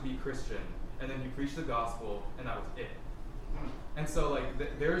have to be Christian, and then you preach the gospel, and that was it. And so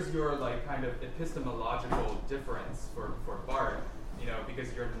like there's your like kind of epistemological difference for Barth,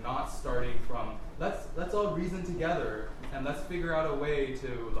 because you're not starting from let's all reason together and let's figure out a way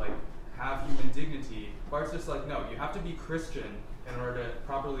to like have human dignity. Barth's just like, no, you have to be Christian in order to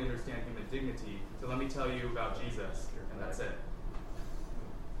properly understand human dignity. So let me tell you about Jesus, and that's it.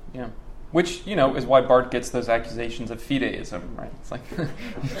 Yeah. Which, is why Barth gets those accusations of fideism, right? It's like,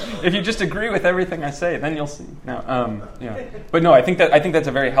 if you just agree with everything I say, then you'll see. No, But no, I think that's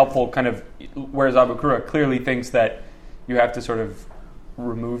a very helpful kind of, whereas Abukura clearly thinks that you have to sort of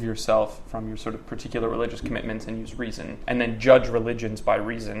remove yourself from your sort of particular religious commitments and use reason, and then judge religions by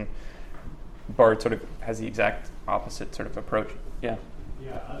reason. Barth sort of has the exact opposite sort of approach. Yeah.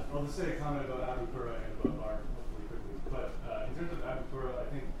 Yeah, I'll just say a comment about Abu Qura and about Bart, hopefully quickly. But in terms of Abu Qura, I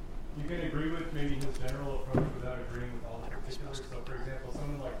think you can agree with maybe his general approach without agreeing with all the particulars. So, for example,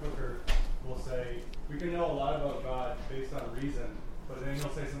 someone like Hooker will say, we can know a lot about God based on reason, but then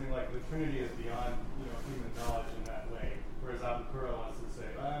he'll say something like, the Trinity is beyond human knowledge in that way. Whereas Abu Qura wants to say,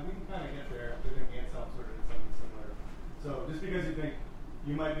 we can kind of get there. I think Anselm sort of did something similar. So just because you think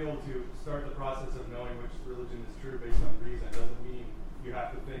you might be able to start the process of knowing which religion is true based on reason doesn't mean you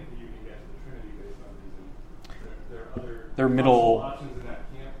have to think that you can get to the Trinity based on reason. There are other middle options in that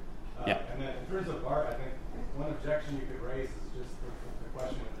camp. And then in terms of Bart, I think one objection you could raise is just the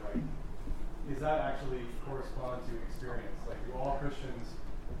question is, right, is that actually correspond to experience? Like, do all Christians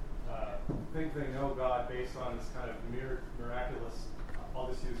think they know God based on this kind of miraculous, I'll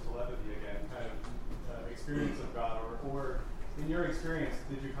just use telepathy again, kind of experience of God? Or in your experience,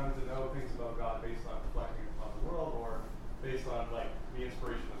 did you come to know things about God based on reflecting upon the world, or based on like the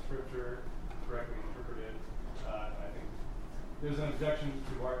inspiration of Scripture, correctly interpreted? I think there's an objection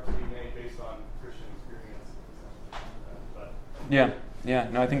to art to be made based on Christian experience.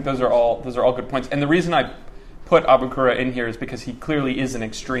 No, I think those are all good points. And the reason I put Abu Qura in here is because he clearly is an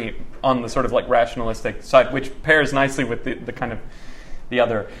extreme on the sort of like rationalistic side, which pairs nicely with the kind of the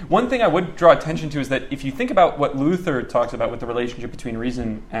other. One thing I would draw attention to is that if you think about what Luther talks about with the relationship between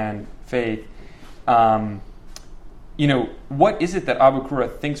reason and faith, what is it that Abu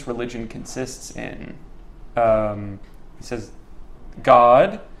Qura thinks religion consists in? He says,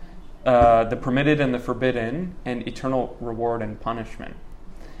 God, the permitted and the forbidden, and eternal reward and punishment.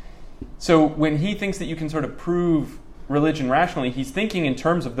 So when he thinks that you can sort of prove religion rationally, he's thinking in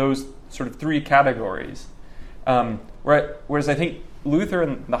terms of those sort of three categories. Whereas I think Luther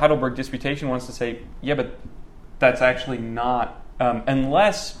in the Heidelberg Disputation wants to say, yeah, but that's actually not,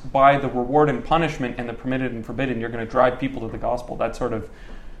 unless by the reward and punishment and the permitted and forbidden, you're going to drive people to the gospel. That sort of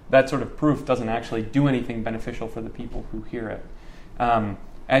proof doesn't actually do anything beneficial for the people who hear it. I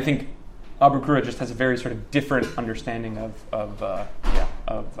think Abu Qura just has a very sort of different understanding of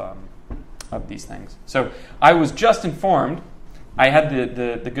these things. So I was just informed. I had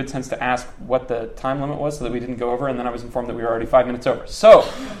the good sense to ask what the time limit was so that we didn't go over, and then I was informed that we were already 5 minutes over. So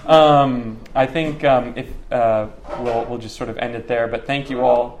I think we'll just sort of end it there. But thank you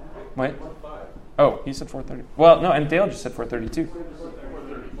all. Wait. Oh, he said 4:30. Well, no, and Dale just said 4:32.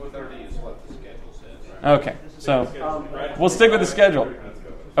 4:30 is what the schedule says, right? Okay, so we'll stick with the schedule.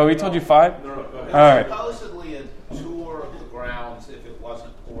 Oh, he told you 5? No, go ahead. All right. Supposedly a tour of the grounds if it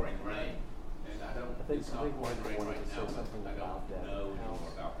wasn't pouring rain. And it's not pouring rain right now, but I don't know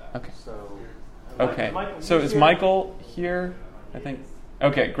more about that. Okay. So is Michael here? I think.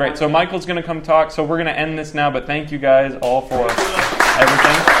 Okay, great. So Michael's going to come talk. So we're going to end this now, but thank you guys all for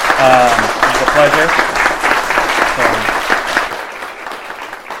everything. It was a pleasure.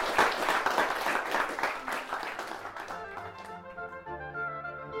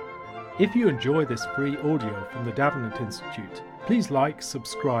 If you enjoy this free audio from the Davenant Institute, please like,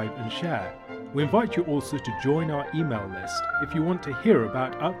 subscribe and share. We invite you also to join our email list if you want to hear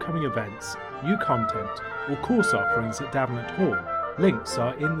about upcoming events, new content or course offerings at Davenant Hall. Links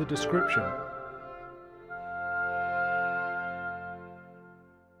are in the description.